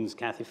tones.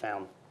 Kathy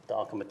found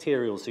darker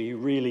materials. So you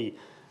really,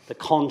 the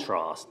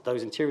contrast,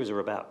 those interiors are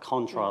about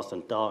contrast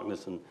and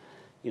darkness and,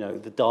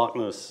 the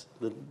darkness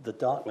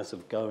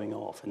of going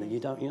off. And then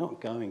you're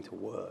not going to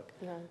work.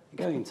 No. You're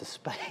going into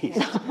space.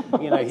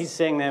 He's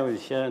sitting there with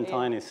his shirt and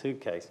tying his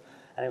suitcase.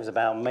 And it was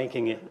about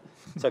making it,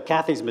 so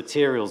Kathy's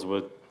materials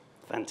were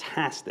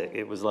fantastic.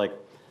 It was like,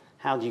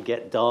 how do you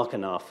get dark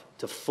enough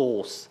to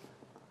force,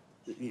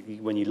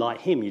 when you light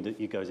him,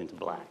 he goes into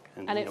black.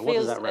 And it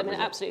feels, it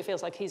absolutely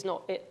feels like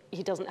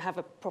he doesn't have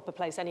a proper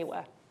place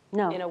anywhere.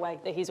 No. In a way,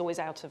 that he's always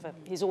out of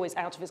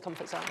his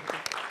comfort zone.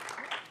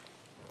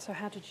 So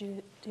how did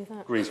you do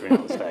that? Green screen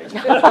on stage.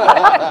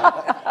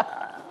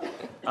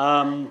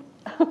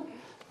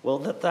 Well,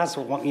 that's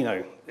what,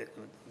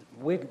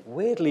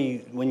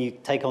 weirdly, when you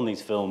take on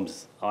these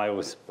films, I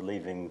always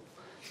believe in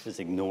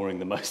just ignoring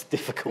the most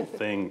difficult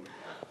thing.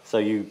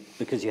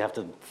 Because you have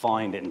to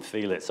find it and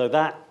feel it. So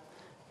that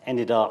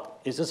ended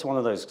up, it's just one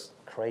of those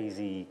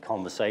crazy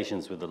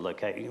conversations with the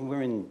location.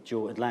 We're in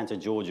Atlanta,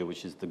 Georgia,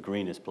 which is the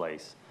greenest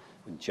place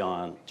with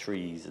giant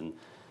trees. And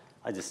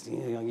I just,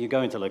 you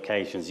go into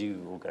locations, you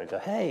will go,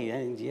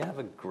 hey, do you have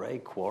a grey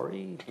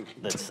quarry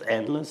that's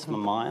endless for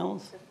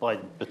miles by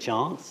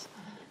chance?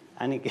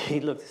 And he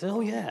looked and said, oh,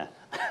 yeah.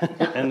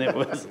 And it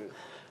was,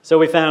 so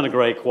we found a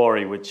grey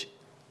quarry, which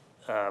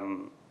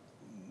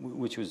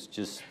was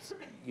just,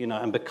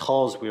 and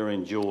because we were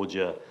in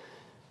Georgia,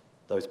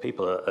 those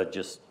people are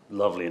just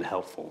lovely and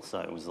helpful. So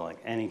it was like,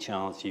 any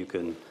chance you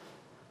can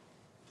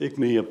dig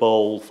me a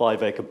bowl,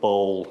 5-acre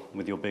bowl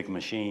with your big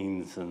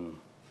machines. And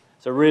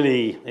so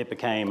really it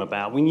became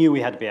about, we knew we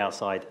had to be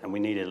outside and we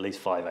needed at least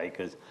 5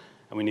 acres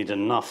and we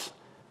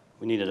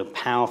needed a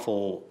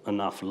powerful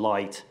enough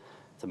light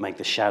to make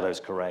the shadows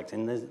correct.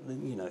 And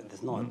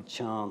there's not a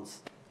chance,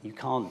 you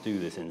can't do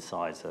this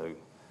inside. So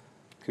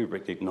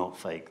Kubrick did not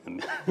fake them.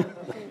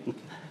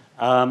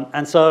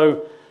 And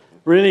so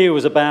really it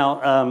was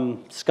about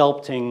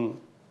sculpting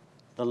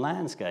the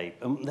landscape.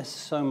 There's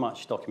so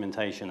much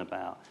documentation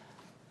about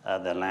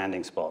their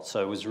landing spots.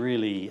 So it was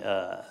really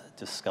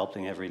just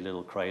sculpting every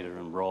little crater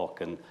and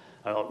rock. And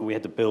we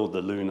had to build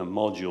the lunar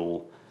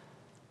module,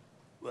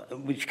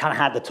 which kind of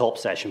had the top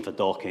section for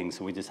docking,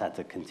 so we just had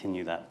to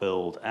continue that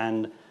build.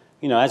 And,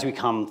 as we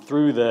come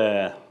through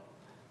there,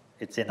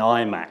 it's in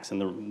IMAX,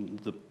 and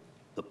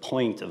the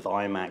point of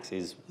IMAX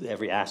is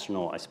every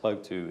astronaut I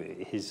spoke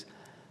to is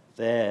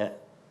there,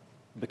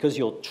 because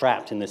you're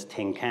trapped in this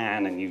tin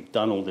can and you've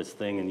done all this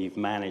thing and you've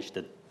managed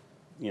to,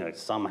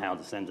 somehow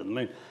descend to the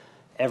moon.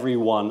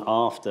 Everyone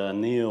after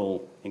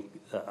Neil,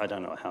 I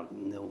don't know how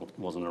Neil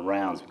wasn't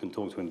around, so we can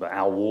talk to him, but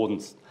Al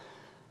Warden's,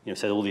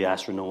 said all the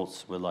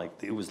astronauts were like,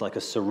 it was like a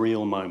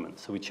surreal moment.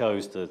 So we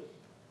chose to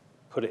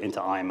put it into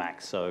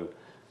IMAX. So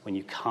when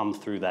you come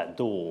through that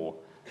door,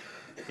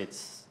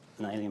 it's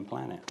an alien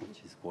planet,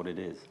 which is what it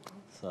is.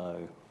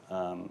 So,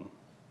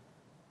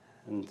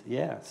 and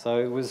yeah, so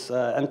it was,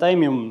 and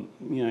Damien,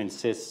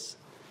 insists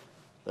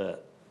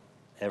that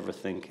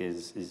everything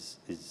is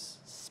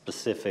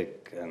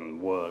specific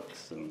and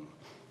works, and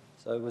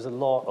so it was a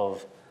lot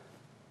of,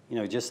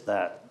 just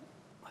that,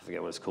 I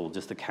forget what it's called,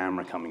 just the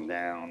camera coming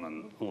down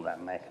and all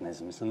that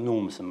mechanism. It's an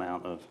enormous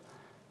amount of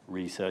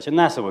research, and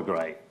NASA were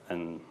great,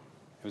 and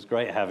it was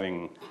great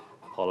having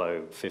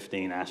Apollo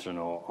 15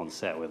 astronaut on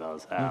set with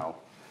us, Al,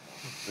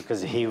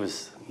 because he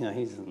was,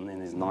 he's in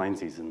his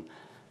 90s, and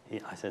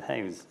I said,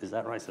 hey, is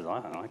that right? He said,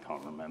 I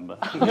can't remember.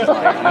 He was like,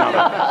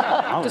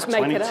 I was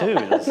 22.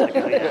 It's like,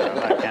 oh, yeah,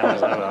 that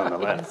camera's over on the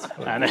left.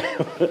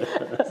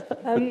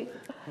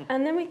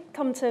 And then we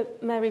come to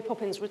Mary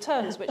Poppins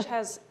Returns, which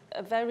has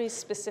a very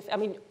specific,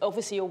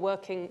 obviously you're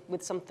working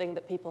with something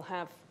that people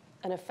have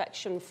an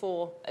affection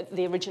for,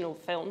 the original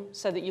film,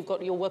 so that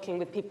you're working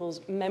with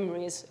people's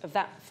memories of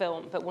that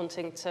film, but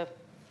wanting to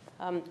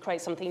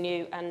create something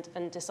new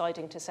and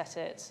deciding to set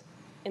it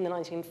in the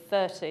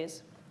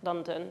 1930s,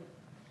 London,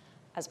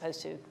 as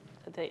opposed to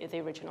the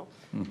original,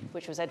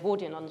 which was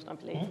Edwardian London, I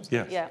believe.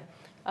 Yes. Yeah.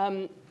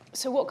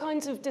 So what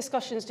kinds of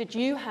discussions did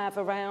you have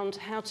around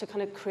how to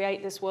kind of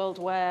create this world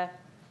where,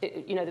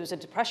 there was a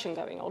depression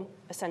going on,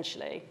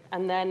 essentially,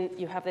 and then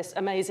you have this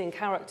amazing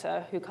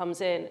character who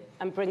comes in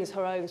and brings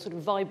her own sort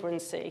of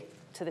vibrancy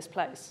to this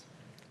place?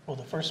 Well,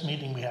 the first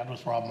meeting we had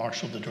with Rob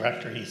Marshall, the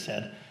director, he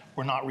said,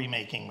 we're not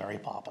remaking Mary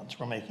Poppins,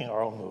 we're making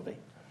our own movie.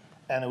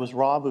 And it was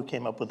Rob who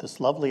came up with this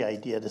lovely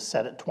idea to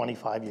set it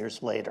 25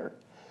 years later.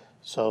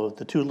 So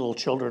the two little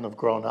children have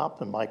grown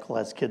up, and Michael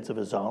has kids of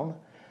his own.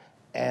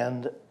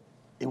 And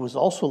it was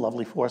also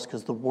lovely for us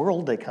because the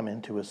world they come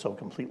into is so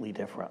completely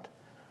different.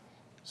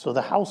 So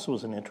the house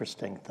was an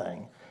interesting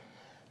thing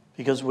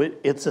because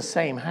it's the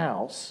same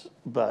house,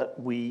 but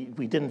we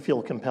didn't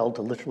feel compelled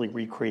to literally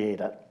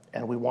recreate it.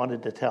 And we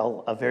wanted to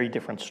tell a very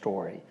different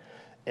story.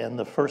 In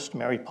the first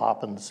Mary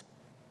Poppins,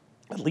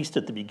 at least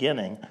at the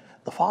beginning,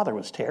 the father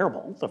was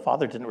terrible. The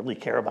father didn't really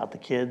care about the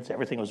kids.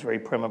 Everything was very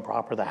prim and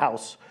proper. The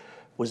house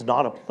was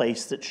not a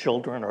place that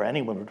children or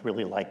anyone would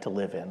really like to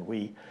live in.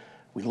 We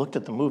looked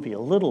at the movie a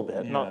little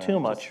bit, not too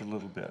much. Just a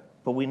little bit.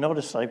 But we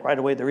noticed, like, right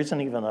away, there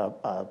isn't even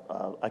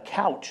a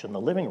couch in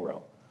the living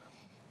room.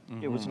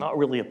 Mm-hmm. It was not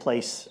really a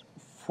place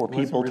for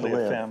people to live. It wasn't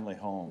really a family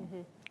home.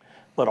 Mm-hmm.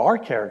 But our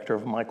character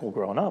of Michael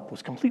grown up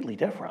was completely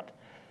different.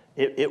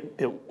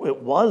 It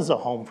was a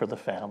home for the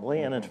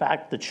family, and in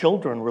fact, the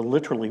children were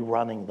literally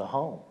running the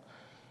home.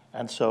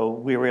 And so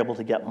we were able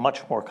to get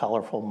much more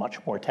colorful,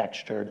 much more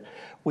textured.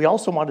 We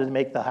also wanted to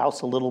make the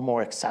house a little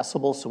more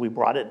accessible, so we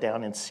brought it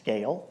down in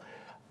scale.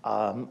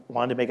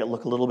 Wanted to make it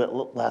look a little bit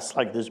less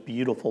like this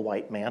beautiful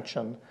white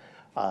mansion.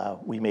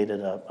 We made it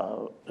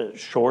a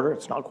shorter,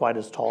 it's not quite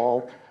as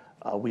tall.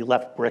 We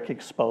left brick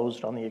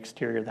exposed on the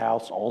exterior of the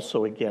house,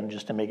 also again,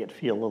 just to make it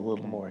feel a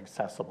little more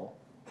accessible.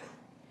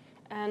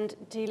 And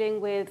dealing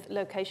with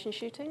location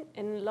shooting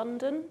in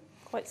London,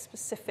 quite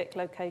specific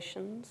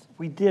locations.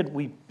 We did.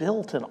 We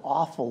built an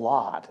awful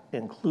lot,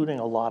 including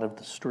a lot of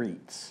the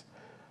streets.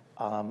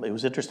 It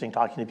was interesting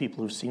talking to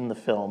people who've seen the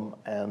film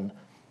and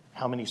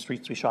how many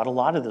streets we shot. A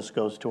lot of this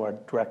goes to our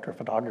director of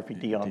photography,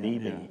 Dion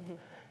Beebe. Yeah.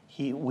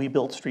 we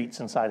built streets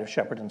inside of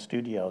Shepperton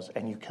Studios,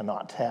 and you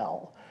cannot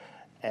tell.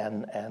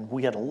 And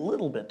we had a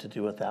little bit to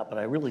do with that, but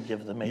I really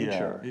give the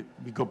major. Yeah,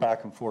 we go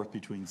back and forth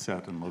between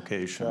set and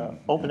location. The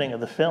opening of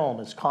the film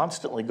is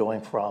constantly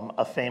going from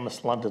a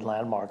famous London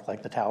landmark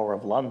like the Tower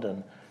of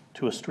London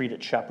to a street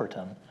at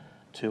Shepperton,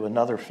 to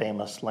another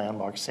famous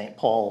landmark, St.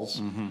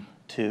 Paul's,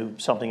 to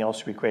something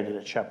else we created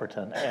at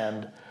Shepperton.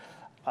 And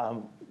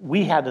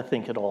we had to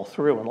think it all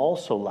through, and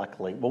also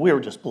luckily, well, we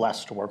were just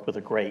blessed to work with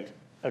a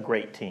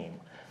great team.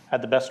 I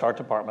had the best art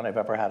department I've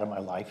ever had in my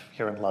life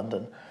here in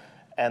London.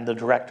 And the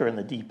director and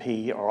the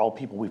DP are all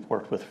people we've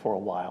worked with for a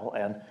while.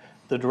 And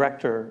the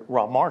director,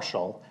 Rob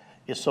Marshall,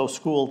 is so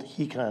schooled,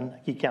 he can,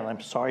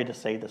 I'm sorry to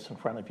say this in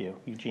front of you,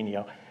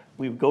 Eugenio,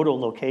 we would go to a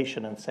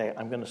location and say,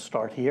 I'm going to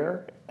start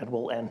here and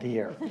we'll end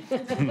here.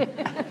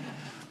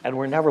 And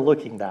we're never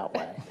looking that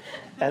way.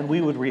 And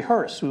we would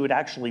rehearse. We would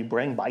actually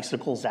bring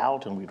bicycles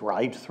out and we'd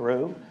ride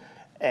through.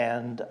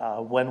 And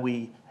when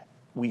we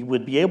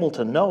would be able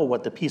to know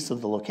what the piece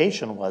of the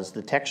location was,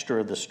 the texture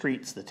of the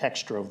streets, the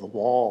texture of the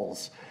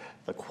walls,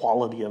 the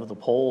quality of the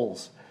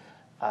poles,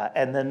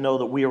 and then know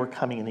that we were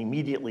coming in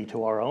immediately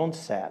to our own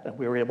set, and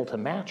we were able to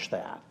match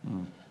that.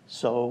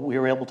 So we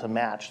were able to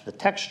match the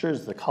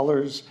textures, the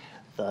colors,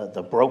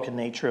 the broken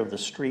nature of the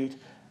street,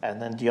 and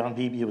then Dion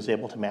Beebe was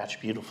able to match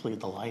beautifully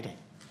the lighting.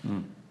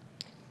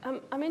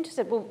 I'm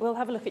interested, we'll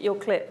have a look at your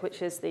clip,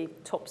 which is the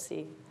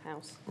Topsy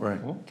House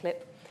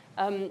clip,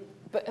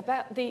 but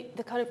about the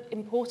kind of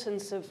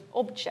importance of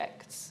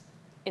objects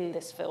in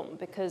this film,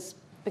 because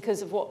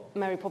of what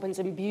Mary Poppins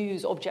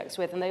imbues objects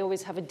with, and they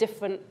always have a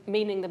different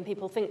meaning than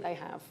people think they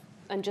have,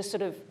 and just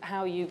sort of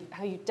how you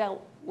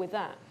dealt with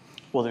that.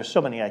 Well, there's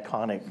so many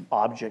iconic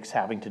objects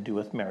having to do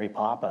with Mary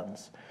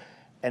Poppins.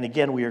 And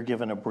again, we were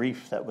given a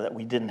brief that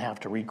we didn't have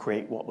to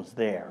recreate what was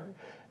there.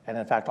 And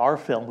in fact, our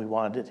film, we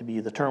wanted it to be,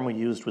 the term we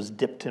used was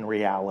dipped in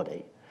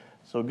reality.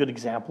 So a good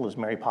example is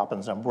Mary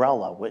Poppins'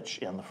 umbrella, which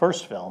in the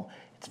first film,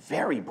 it's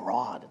very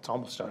broad. It's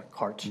almost a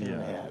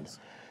cartoon head.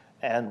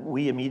 And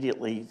we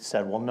immediately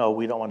said, well, no,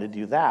 we don't want to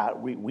do that.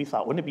 We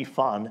thought, wouldn't it be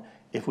fun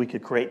if we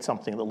could create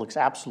something that looks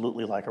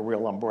absolutely like a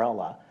real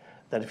umbrella,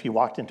 that if you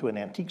walked into an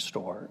antique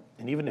store,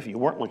 and even if you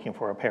weren't looking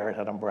for a parrot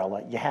head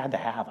umbrella, you had to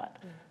have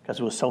it, because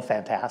it was so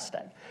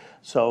fantastic.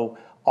 So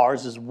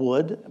ours is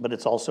wood, but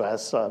it's also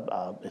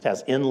it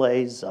has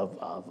inlays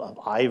of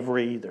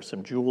ivory. There's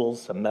some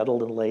jewels, some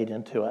metal inlaid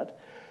into it.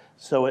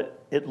 So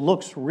it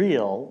looks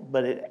real,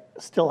 but it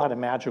still had a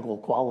magical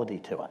quality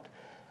to it.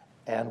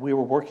 And we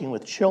were working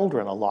with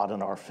children a lot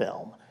in our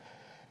film.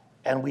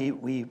 And we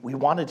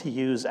wanted to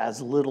use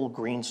as little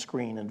green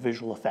screen and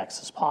visual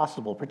effects as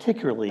possible,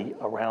 particularly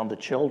around the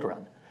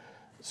children.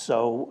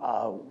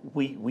 So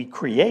we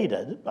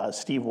created,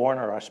 Steve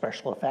Warner, our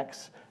special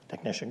effects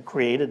technician,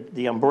 created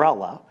the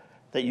umbrella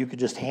that you could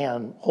just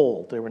hand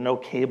hold. There were no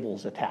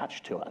cables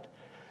attached to it.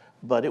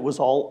 But it was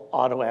all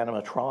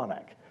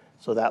auto-animatronic.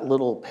 So that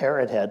little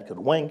parrot head could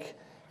wink,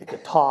 it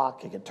could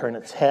talk, it could turn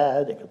its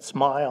head, it could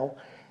smile.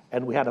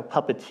 And we had a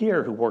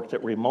puppeteer who worked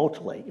it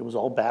remotely. It was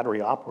all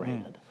battery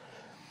operated.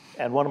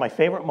 And one of my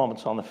favorite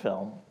moments on the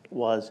film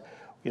was,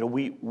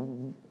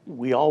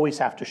 we always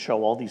have to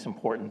show all these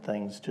important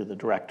things to the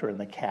director and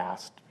the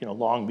cast,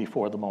 long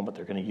before the moment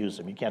they're going to use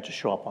them. You can't just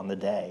show up on the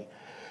day.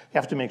 You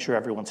have to make sure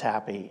everyone's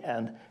happy.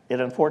 And it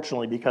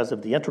unfortunately, because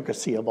of the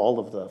intricacy of all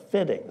of the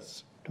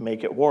fittings to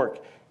make it work,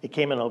 it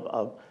came in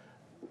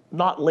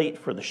not late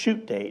for the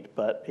shoot date,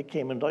 but it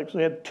came in,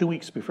 we had 2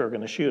 weeks before we were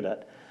going to shoot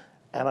it.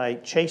 And I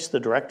chased the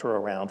director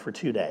around for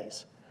 2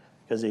 days,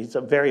 because it's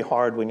very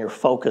hard when you're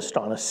focused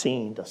on a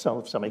scene to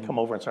somebody come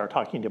over and start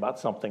talking to you about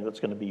something that's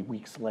going to be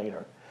weeks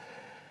later.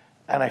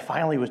 And I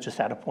finally was just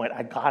at a point,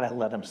 I gotta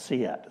let him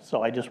see it.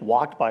 So I just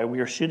walked by. We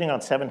were shooting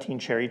on 17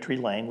 Cherry Tree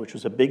Lane, which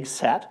was a big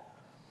set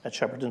at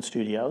Shepperton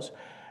Studios.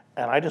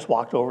 And I just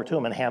walked over to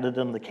him and handed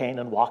him the cane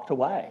and walked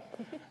away.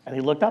 And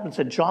he looked up and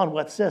said, John,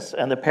 what's this?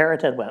 And the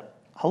parrot head went,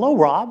 hello,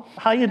 Rob,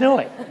 how you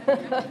doing?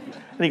 And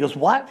he goes,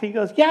 what? He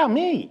goes, yeah,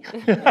 me.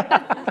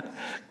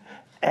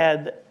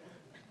 And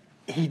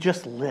he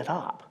just lit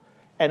up.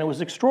 And it was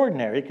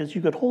extraordinary because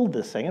you could hold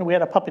this thing, and we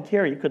had a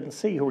puppeteer you couldn't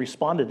see who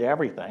responded to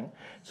everything.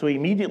 So he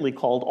immediately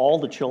called all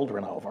the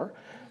children over.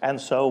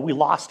 And so we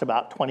lost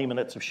about 20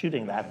 minutes of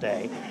shooting that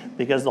day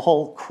because the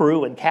whole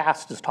crew and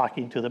cast is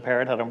talking to the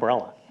parrot head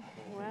umbrella.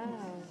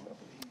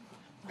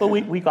 But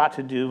we got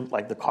to do,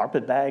 like, the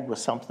carpet bag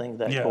was something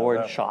that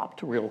Gord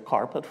shopped real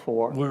carpet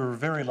for. We were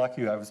very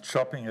lucky. I was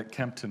shopping at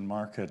Kempton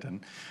Market, and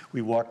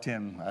we walked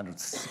in, I don't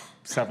know,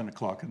 7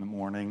 o'clock in the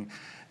morning,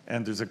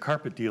 and there's a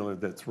carpet dealer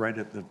that's right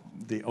at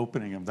the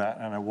opening of that,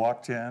 and I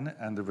walked in,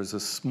 and there was a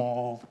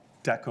small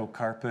deco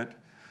carpet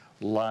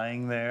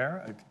lying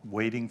there,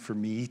 waiting for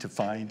me to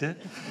find it,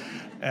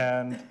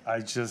 and I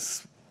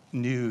just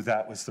knew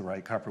that was the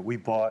right carpet. We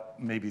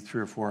bought maybe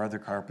 3 or 4 other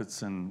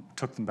carpets and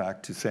took them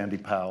back to Sandy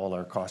Powell,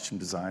 our costume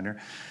designer,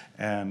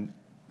 and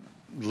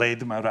laid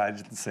them out. I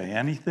didn't say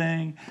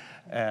anything,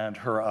 and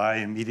her eye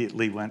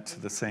immediately went to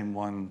the same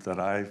one that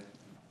I,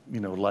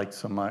 liked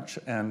so much.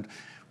 And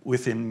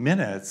within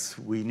minutes,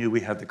 we knew we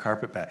had the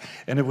carpet back.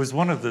 And it was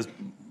one of the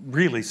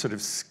really sort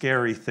of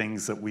scary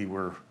things that we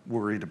were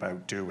worried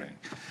about doing.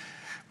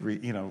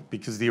 You know,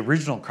 because the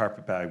original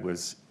carpet bag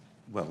was,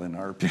 well, in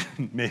our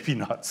opinion, maybe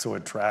not so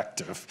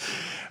attractive.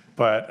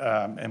 But,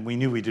 and we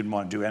knew we didn't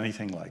want to do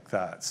anything like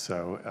that,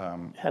 so.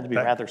 It had to be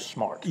rather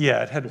smart.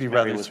 Yeah, it had to be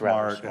rather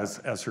rather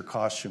smart, as her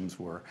costumes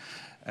were.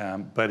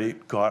 But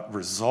it got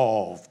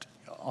resolved,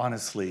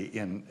 honestly,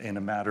 in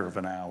a matter of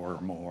an hour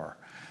or more.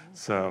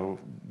 So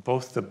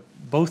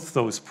both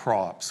those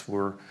props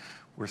were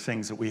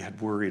things that we had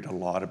worried a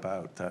lot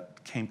about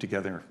that came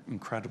together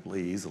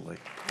incredibly easily.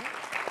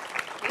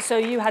 So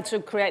you had to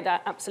create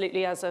that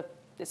absolutely as a,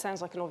 it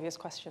sounds like an obvious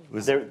question.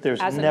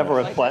 There's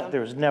never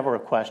a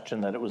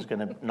question that it was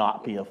going to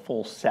not be a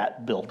full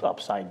set built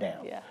upside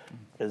down. Yeah.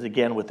 Because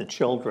again, with the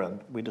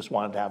children, we just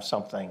wanted to have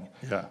something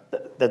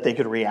that they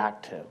could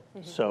react to.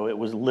 So it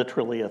was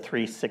literally a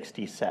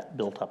 360 set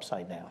built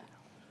upside down.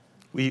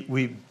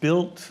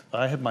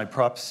 I had my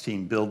props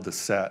team build the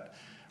set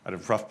out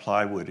of rough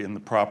plywood in the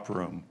prop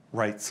room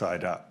right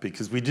side up,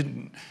 because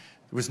there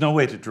was no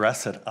way to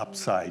dress it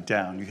upside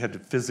down. You had to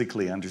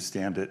physically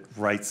understand it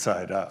right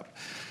side up.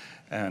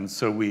 And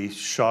so we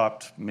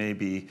shopped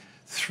maybe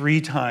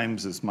 3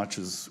 times as much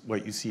as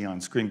what you see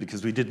on screen,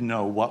 because we didn't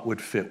know what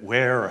would fit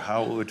where or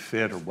how it would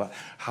fit or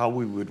how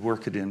we would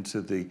work it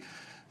into the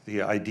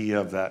idea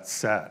of that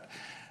set.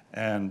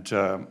 And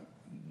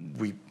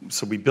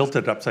so we built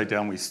it upside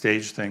down, we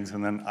staged things,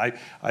 and then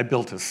I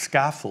built a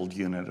scaffold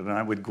unit, and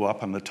I would go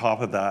up on the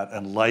top of that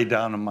and lie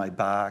down on my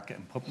back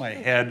and put my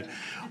head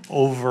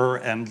over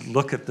and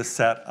look at the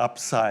set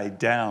upside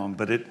down,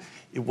 but it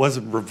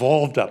wasn't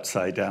revolved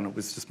upside down, it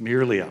was just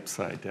merely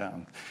upside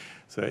down.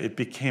 So it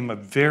became a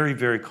very,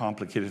 very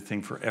complicated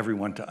thing for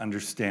everyone to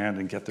understand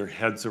and get their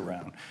heads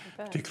around,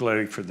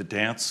 particularly for the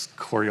dance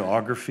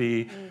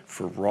choreography,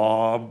 for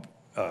Rob,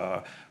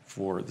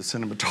 for the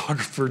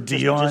cinematographer,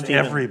 Dion,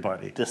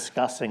 everybody.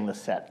 Discussing the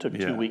set took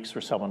 2 weeks for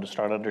someone to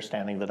start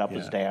understanding that up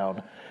is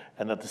down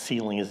and that the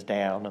ceiling is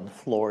down and the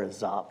floor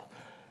is up.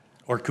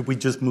 Or could we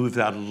just move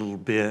that a little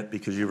bit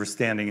because you were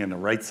standing in the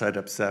right side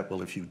up set?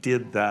 Well, if you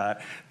did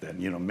that, then,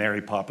 you know,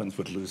 Mary Poppins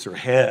would lose her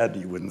head,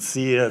 you wouldn't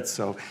see it.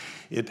 So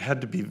it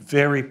had to be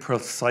very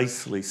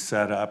precisely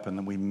set up, and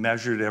then we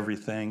measured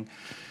everything.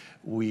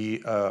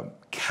 We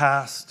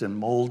cast and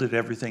molded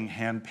everything,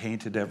 hand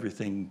painted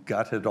everything,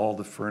 gutted all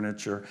the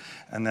furniture,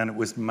 and then it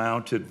was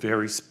mounted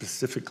very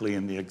specifically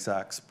in the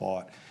exact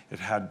spot it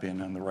had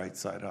been on the right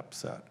side up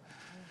set.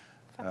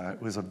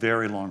 It was a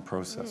very long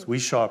process. We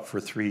shopped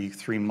for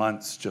three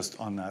months just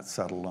on that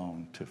set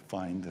alone to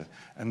find it.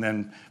 And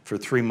then for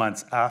 3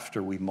 months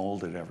after, we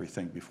molded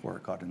everything before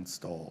it got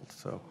installed.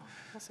 So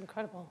that's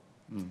incredible.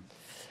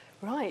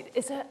 Right,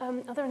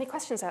 are there any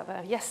questions out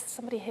there? Yes,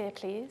 somebody here,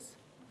 please.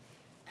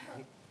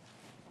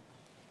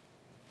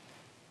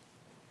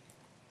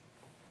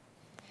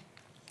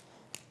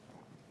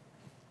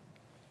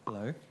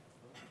 Hello.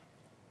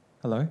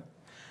 Hello.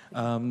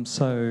 I am a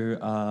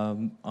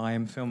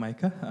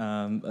filmmaker,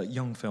 a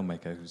young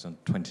filmmaker who's on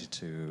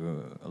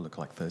 22, I look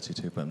like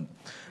 32, but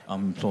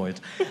I'm employed.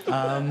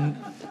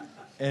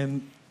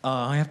 And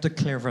I have to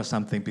clarify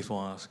something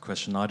before I ask a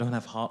question. I don't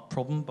have heart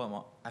problem, but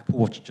my Apple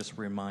Watch just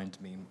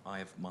reminded me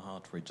my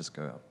heart rate just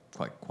go up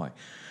quite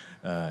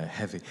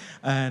heavy.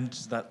 And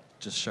that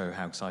just shows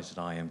how excited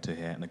I am to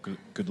hear, and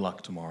good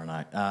luck tomorrow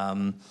night.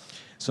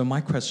 So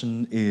my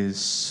question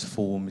is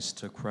for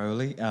Mr.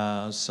 Crowley.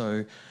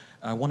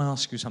 I want to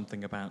ask you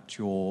something about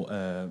your,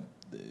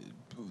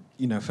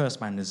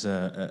 First Man is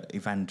an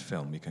event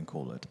film, you can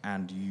call it,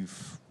 and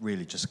you've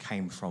really just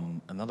came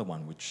from another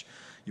one, which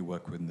you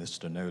work with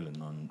Mr. Nolan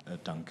on,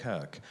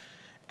 Dunkirk.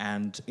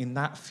 And in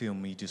that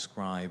film, he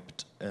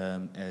described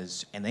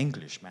as an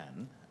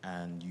Englishman,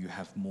 and you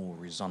have more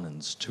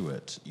resonance to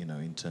it,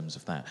 in terms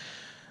of that.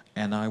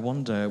 And I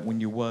wonder, when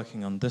you're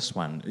working on this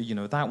one,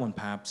 that one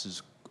perhaps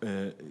is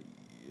the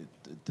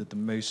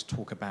most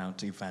talk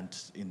about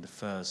event in the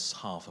first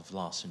half of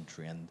last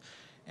century,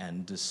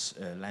 and this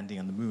landing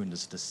on the moon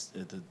is this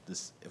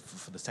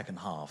for the second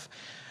half.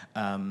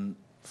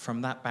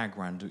 From that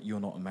background, you're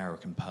not an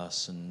American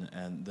person,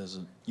 and there's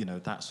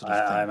that sort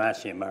of thing. I'm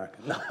actually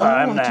American. No, oh,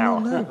 I am now. I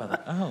didn't know about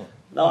that. Oh.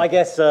 No, I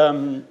guess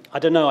I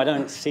don't know. I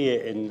don't see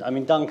it in. I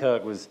mean,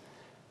 Dunkirk was.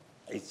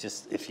 It's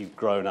just, if you've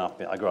grown up,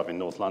 I grew up in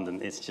North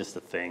London, it's just a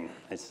thing.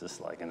 It's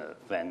just like an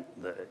event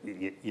that,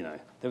 there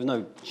was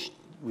no,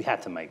 we had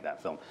to make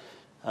that film.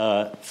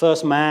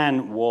 First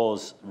Man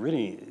was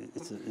really,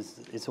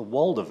 it's a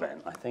world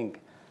event. I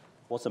think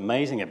what's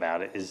amazing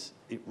about it is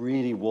it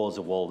really was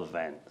a world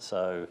event.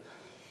 So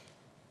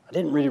I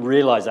didn't really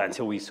realize that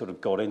until we sort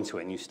of got into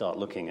it and you start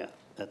looking at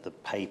the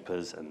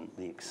papers and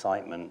the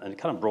excitement, and it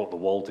kind of brought the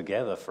world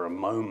together for a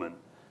moment.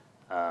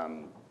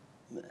 And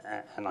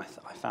I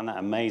found that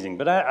amazing.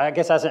 But I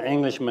guess as an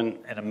Englishman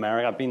in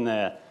America, I've been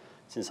there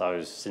since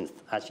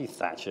actually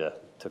Thatcher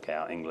took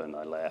out England,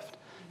 I left.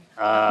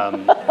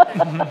 And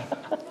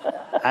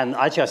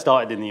actually I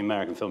started in the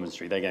American film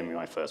industry. They gave me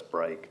my first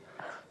break.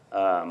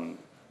 So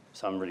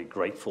I'm really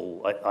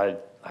grateful. I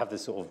have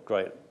this sort of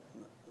great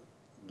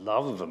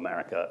love of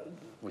America,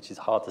 which is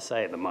hard to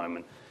say at the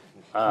moment,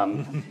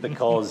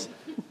 because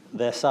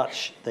they're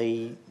such,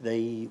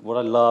 what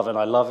I love, and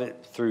I love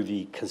it through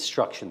the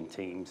construction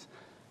teams,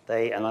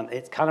 and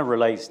it kind of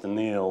relates to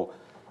Neil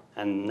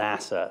and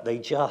NASA, they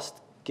just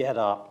get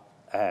up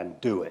and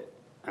do it.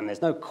 And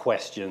there's no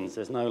questions,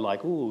 there's no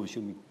like, oh,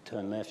 should we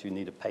turn left, you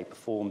need a paper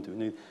form,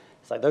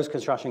 it's like those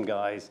construction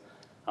guys,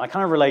 I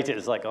kind of relate it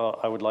as like, oh,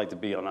 I would like to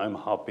be on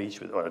Omaha Beach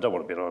with, well, I don't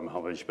want to be on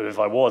Omaha Beach, but if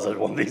I was, I'd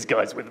want these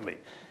guys with me.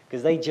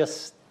 Because it's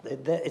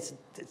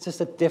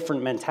just a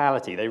different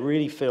mentality. They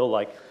really feel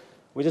like,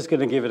 we're just going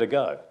to give it a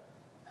go.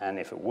 And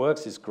if it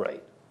works, it's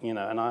great. You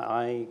know, and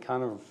I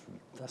kind of,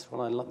 that's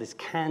what I love, this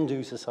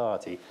can-do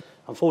society.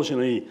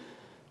 Unfortunately,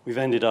 we've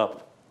ended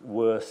up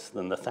worse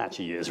than the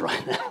Thatcher years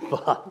right now,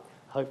 but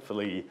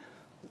hopefully,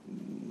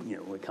 you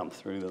know, we'll come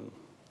through them.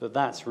 But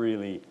that's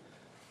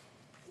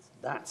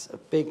a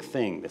big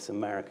thing, this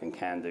American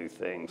can-do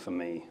thing for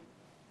me.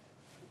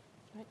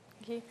 Right,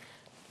 thank you.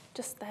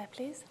 Just there,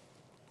 please.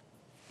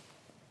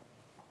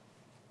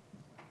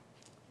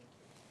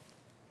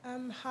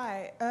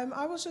 Hi,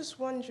 I was just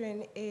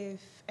wondering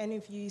if any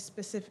of you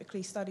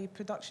specifically studied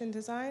production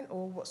design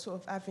or what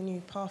sort of avenue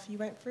path you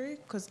went through,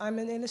 because I'm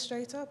an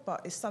illustrator,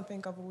 but it's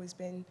something I've always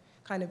been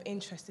kind of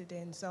interested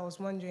in. So I was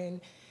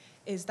wondering,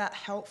 is that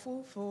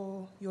helpful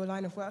for your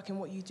line of work and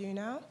what you do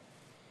now?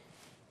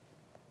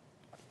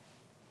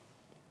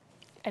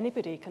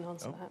 Anybody can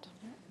answer that.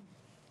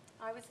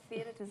 I was a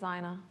theatre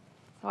designer,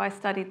 so I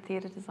studied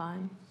theatre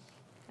design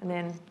and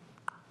then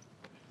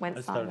went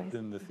I sideways. started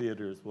in the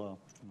theatre as well.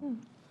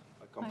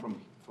 I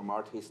come from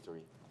art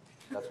history.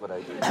 That's what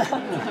I do.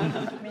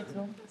 Me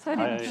too. So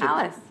did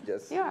Alice.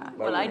 Yes. Yeah.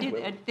 Well, I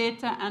did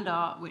theatre and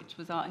art, which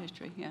was art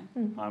history, yeah.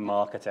 I'm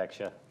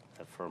architecture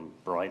from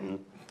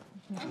Brighton.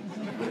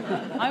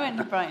 I went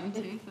to Brighton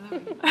too, so there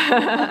we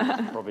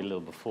go. Probably a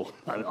little before.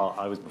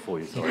 I was before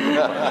you, sorry.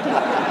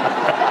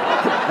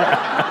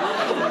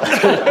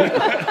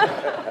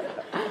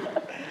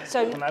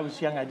 So When I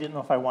was young, I didn't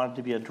know if I wanted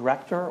to be a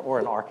director or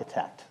an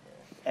architect.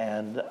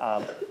 And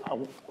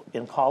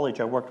in college,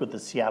 I worked with the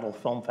Seattle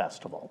Film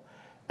Festival.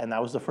 And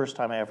that was the first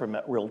time I ever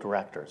met real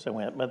directors. I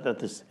met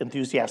this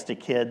enthusiastic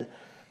kid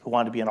who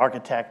wanted to be an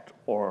architect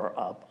or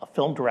a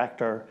film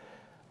director.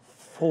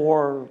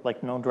 4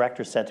 known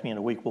directors said to me in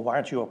a week, well, why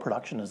aren't you a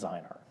production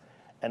designer?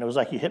 And it was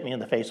like you hit me in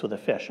the face with a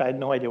fish. I had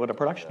no idea what a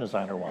production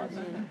designer was.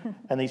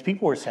 And these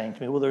people were saying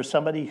to me, well, there's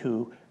somebody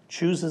who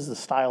chooses the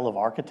style of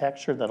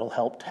architecture that'll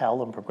help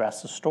tell and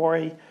progress the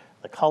story,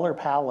 the color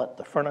palette,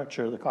 the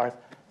furniture, the cars.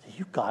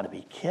 You've got to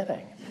be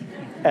kidding.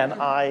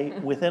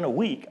 And within a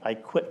week, I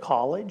quit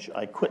college,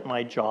 I quit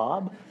my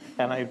job,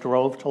 and I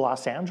drove to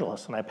Los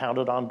Angeles, and I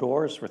pounded on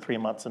doors for 3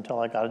 months until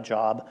I got a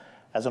job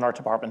as an art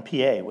department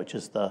PA, which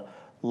is the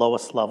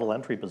lowest level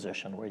entry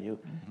position where you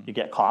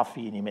get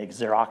coffee and you make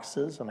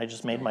Xeroxes, and I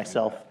just made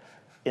myself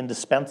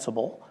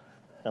indispensable.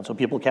 And so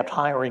people kept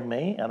hiring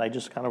me, and I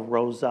just kind of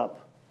rose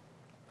up.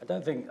 I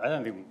don't think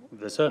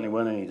there certainly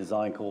weren't any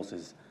design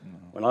courses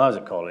when I was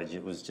at college.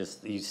 It was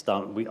just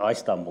I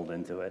stumbled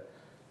into it,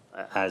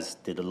 as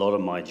did a lot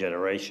of my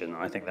generation.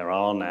 I think there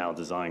are now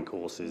design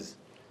courses,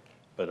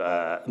 but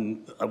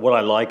what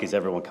I like is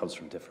everyone comes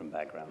from different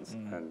backgrounds,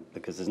 and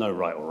because there's no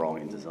right or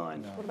wrong in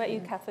design. what about you,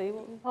 Kathy?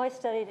 I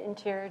studied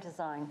interior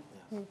design.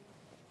 In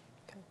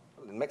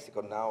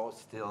Mexico now,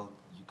 still,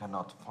 you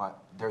cannot find,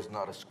 there's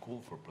not a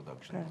school for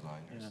production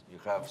designers. You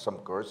have some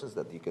courses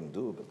that you can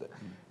do, but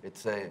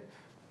it's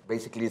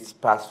basically it's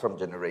passed from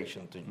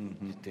generation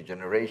to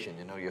generation.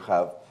 You know, you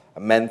have a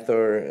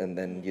mentor, and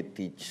then you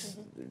teach,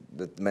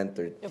 the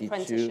mentor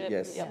teach you.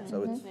 Yes, Yep.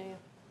 so it's...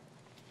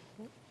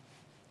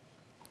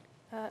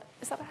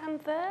 Is that a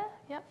hand there?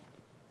 Yep.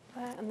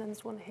 There, and then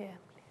there's one here,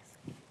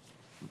 please.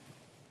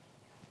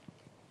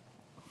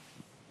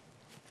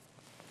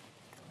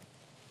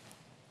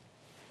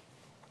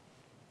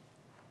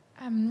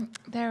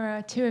 There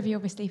are 2 of you,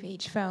 obviously, for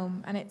each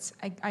film, and it's,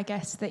 I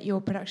guess, that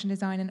you're production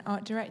design and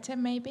art director,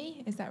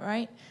 maybe? Is that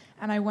right?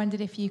 And I wondered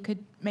if you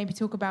could maybe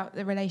talk about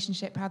the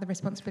relationship, how the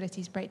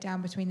responsibilities break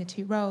down between the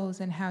 2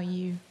 roles and how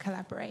you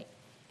collaborate.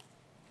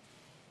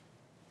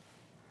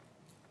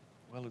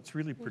 Well, it's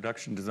really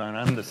production design.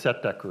 I'm the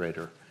set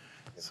decorator.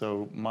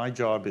 So my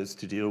job is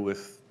to deal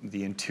with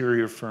the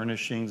interior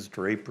furnishings,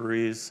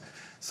 draperies,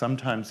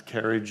 sometimes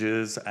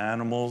carriages,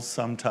 animals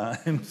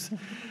sometimes.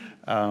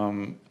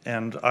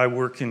 And I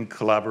work in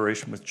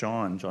collaboration with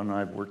John. John and I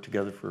have worked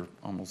together for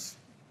almost,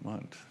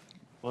 what?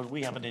 Well,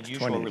 we have an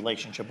unusual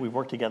relationship. We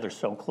work together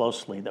so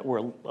closely that we're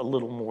a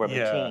little more of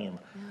a team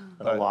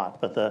than a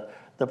lot. But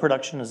the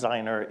production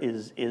designer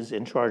is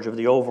in charge of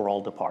the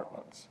overall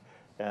departments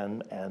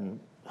and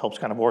helps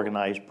kind of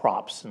organize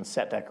props and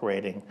set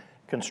decorating,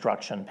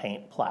 construction,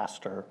 paint,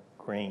 plaster,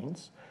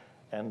 greens.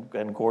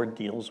 And Gord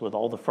deals with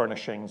all the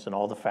furnishings and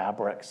all the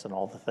fabrics and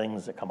all the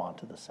things that come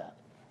onto the set.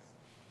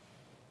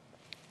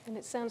 And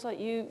it sounds like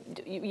you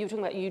were talking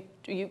about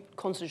you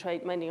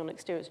concentrate mainly on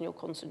exteriors and you're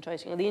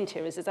concentrating on the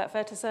interiors. Is that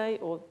fair to say?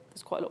 Or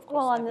there's quite a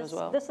lot of crossover as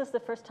well? This is the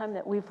first time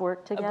that we've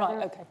worked together.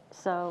 Right, okay.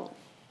 So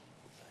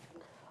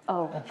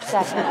Oh,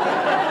 second.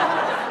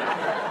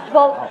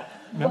 Well,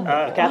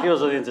 Kathy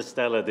was on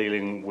Interstellar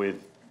dealing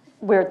with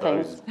weird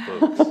those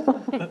things.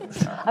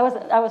 books. I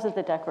wasn't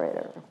the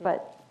decorator,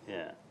 but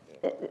Yeah.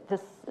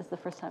 this is the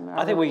first time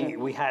I think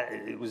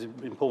it was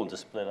important to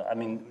split up. I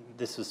mean,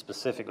 this was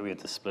specifically, we had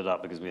to split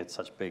up because we had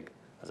such big,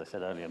 as I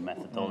said earlier,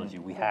 methodology.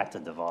 We had to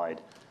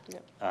divide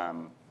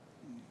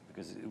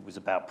because it was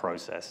about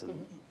process.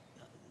 And,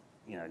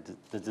 you know,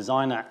 the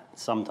designer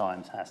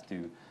sometimes has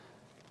to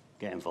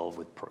get involved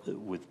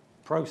with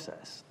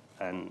process.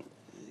 And,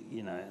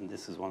 you know, and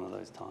this is one of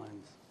those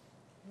times.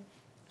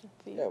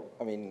 Yeah,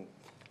 I mean,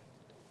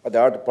 at the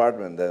art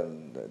department,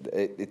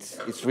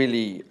 it's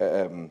really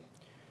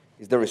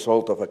it's the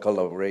result of a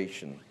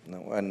collaboration. You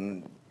know?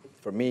 And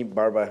for me,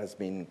 Barbara has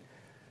been,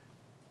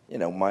 you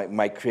know,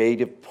 my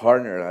creative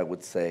partner, I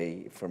would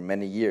say, for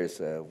many years.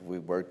 We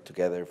worked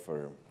together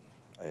for,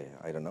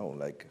 I don't know,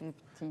 like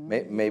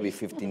maybe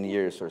 15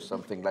 years or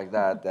something like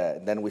that.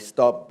 Then we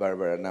stopped.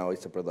 Barbara now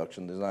is a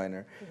production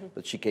designer,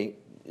 but she came.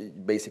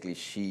 Basically,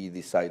 she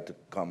decided to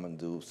come and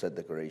do set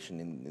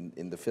decoration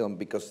in the film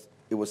because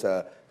it was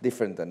a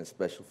different and a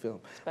special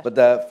film.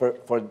 But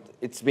for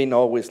it's been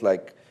always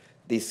like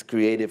this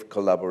creative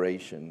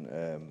collaboration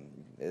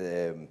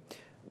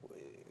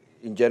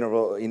in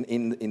general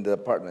in the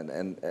department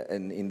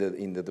and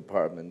in the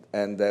department.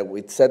 And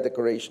with set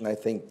decoration, I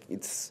think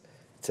it's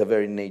a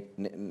very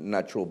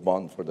natural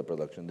bond for the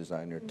production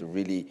designer to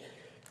really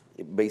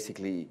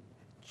basically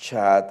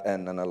chat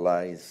and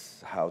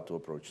analyze how to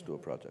approach to a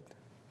project.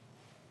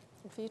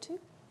 And for you too?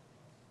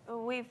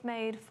 We've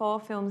made 4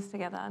 films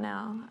together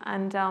now,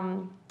 and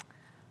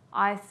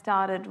I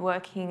started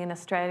working in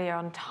Australia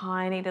on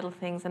tiny little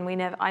things, and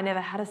I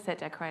never had a set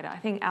decorator. I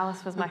think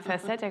Alice was my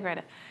first set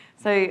decorator.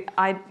 So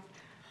I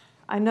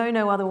know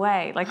no other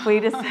way. Like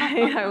we just,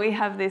 you know, we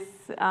have this.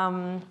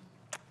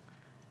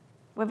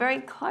 We're very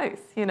close,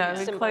 you know.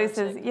 We're close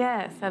as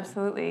yes,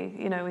 absolutely.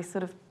 You know, we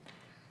sort of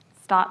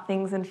start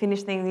things and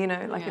finish things. You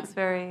know, like it's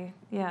very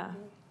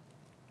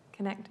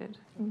connected.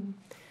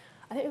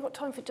 I think we've got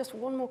time for just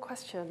one more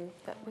question.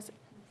 That was.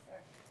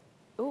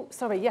 Oh,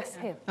 sorry. Yes,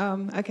 here.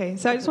 Okay,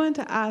 so I just wanted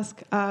to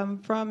ask,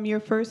 from your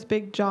first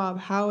big job,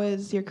 how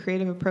has your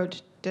creative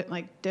approach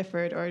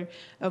differed or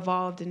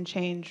evolved and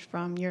changed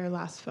from your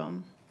last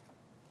film?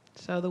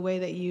 So the way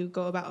that you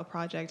go about a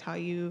project, how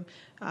you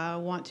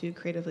want to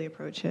creatively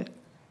approach it.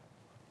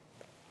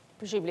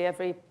 Presumably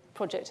every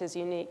project is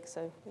unique,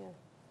 so yeah.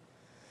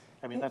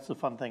 I mean, that's the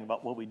fun thing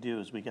about what we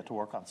do is we get to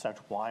work on such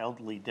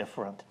wildly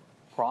different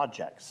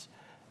projects.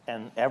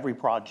 And every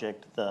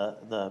project,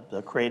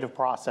 the creative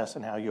process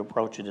and how you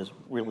approach it is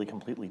really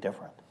completely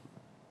different.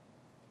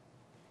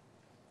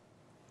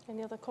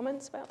 Any other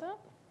comments about that?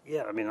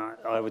 Yeah, I mean,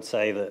 I would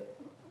say that,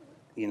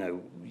 you know,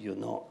 you're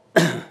not,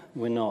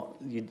 we're not,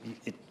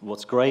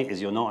 what's great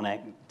is you're not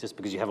just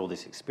because you have all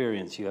this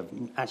experience, you have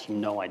actually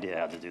no idea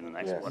how to do the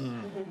next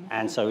one.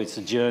 And so it's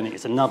a journey,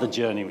 it's another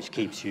journey which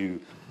keeps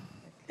you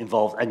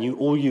involved. And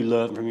all you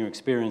learn from your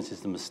experience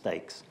is the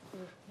mistakes.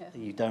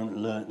 You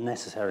don't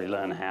necessarily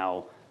learn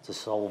how to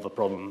solve a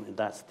problem.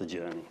 That's the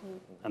journey.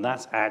 And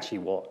that's actually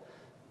what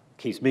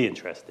keeps me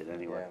interested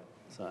anyway.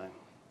 So.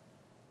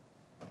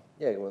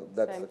 Yeah, well,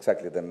 that's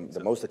exactly the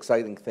most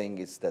exciting thing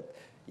is that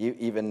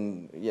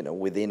even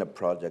within a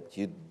project,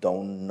 you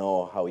don't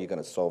know how you're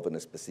going to solve in a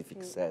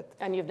specific set.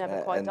 And you've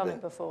never quite done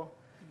it before.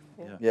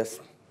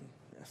 Yes,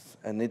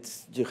 and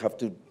you have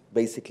to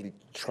basically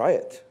try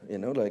it. You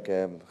know, like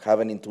have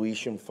an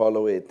intuition,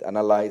 follow it,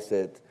 analyze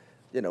it.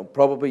 You know,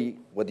 probably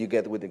what you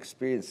get with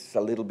experience is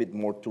a little bit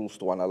more tools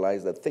to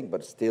analyze that thing,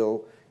 but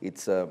still,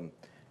 it's a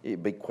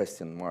big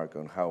question mark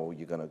on how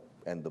you're going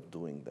to end up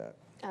doing that.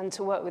 And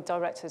to work with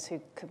directors who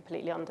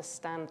completely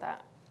understand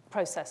that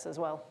process as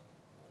well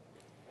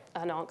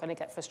and aren't going to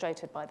get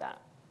frustrated by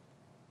that.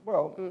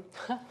 Well,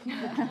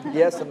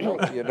 yes and no,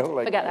 you know.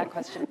 Like, forget that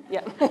question,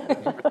 yeah.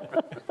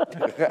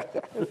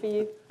 And for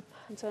you,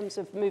 in terms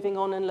of moving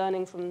on and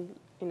learning from,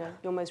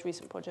 your most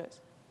recent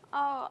projects?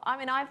 Oh, I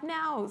mean, I've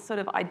now sort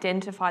of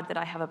identified that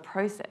I have a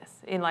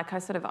process. I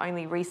sort of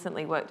only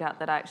recently worked out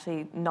that I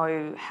actually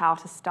know how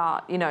to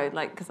start,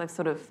 because I've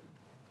sort of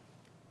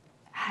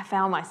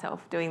found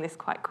myself doing this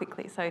quite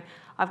quickly. So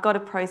I've got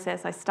a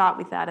process, I start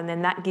with that, and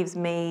then that gives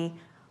me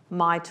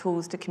my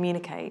tools to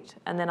communicate.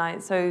 And then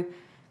so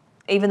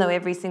even though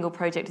every single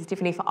project is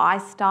different, if I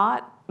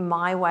start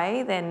my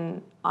way,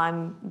 then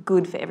I'm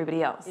good for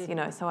everybody else,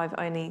 So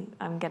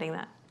I'm getting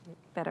that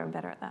better and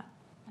better at that.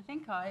 I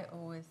think I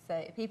always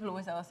say, people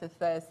always ask if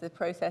there's the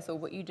process or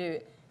what you do.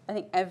 I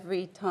think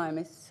every time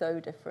is so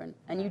different,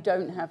 and you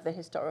don't have the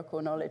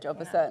historical knowledge of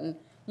a certain.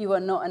 You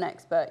are not an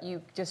expert.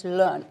 You just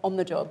learn on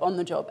the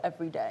job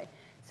every day.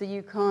 So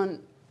you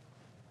can't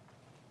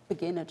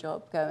begin a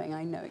job going,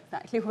 I know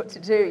exactly what to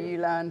do. You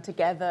learn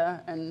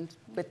together and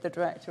with the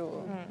director.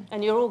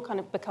 And you're all kind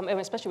of becoming,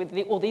 especially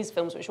with all these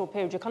films which are all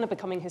period, you're kind of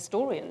becoming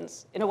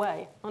historians in a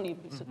way, aren't you?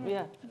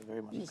 Yeah.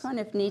 Very much. You kind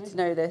of need to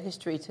know the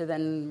history to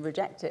then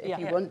reject it if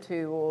you want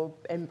to, or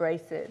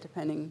embrace it,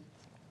 depending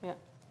what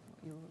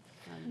you're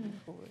planning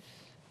forward.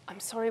 I'm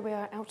sorry we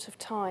are out of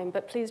time,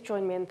 but please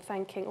join me in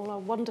thanking all our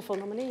wonderful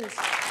nominees.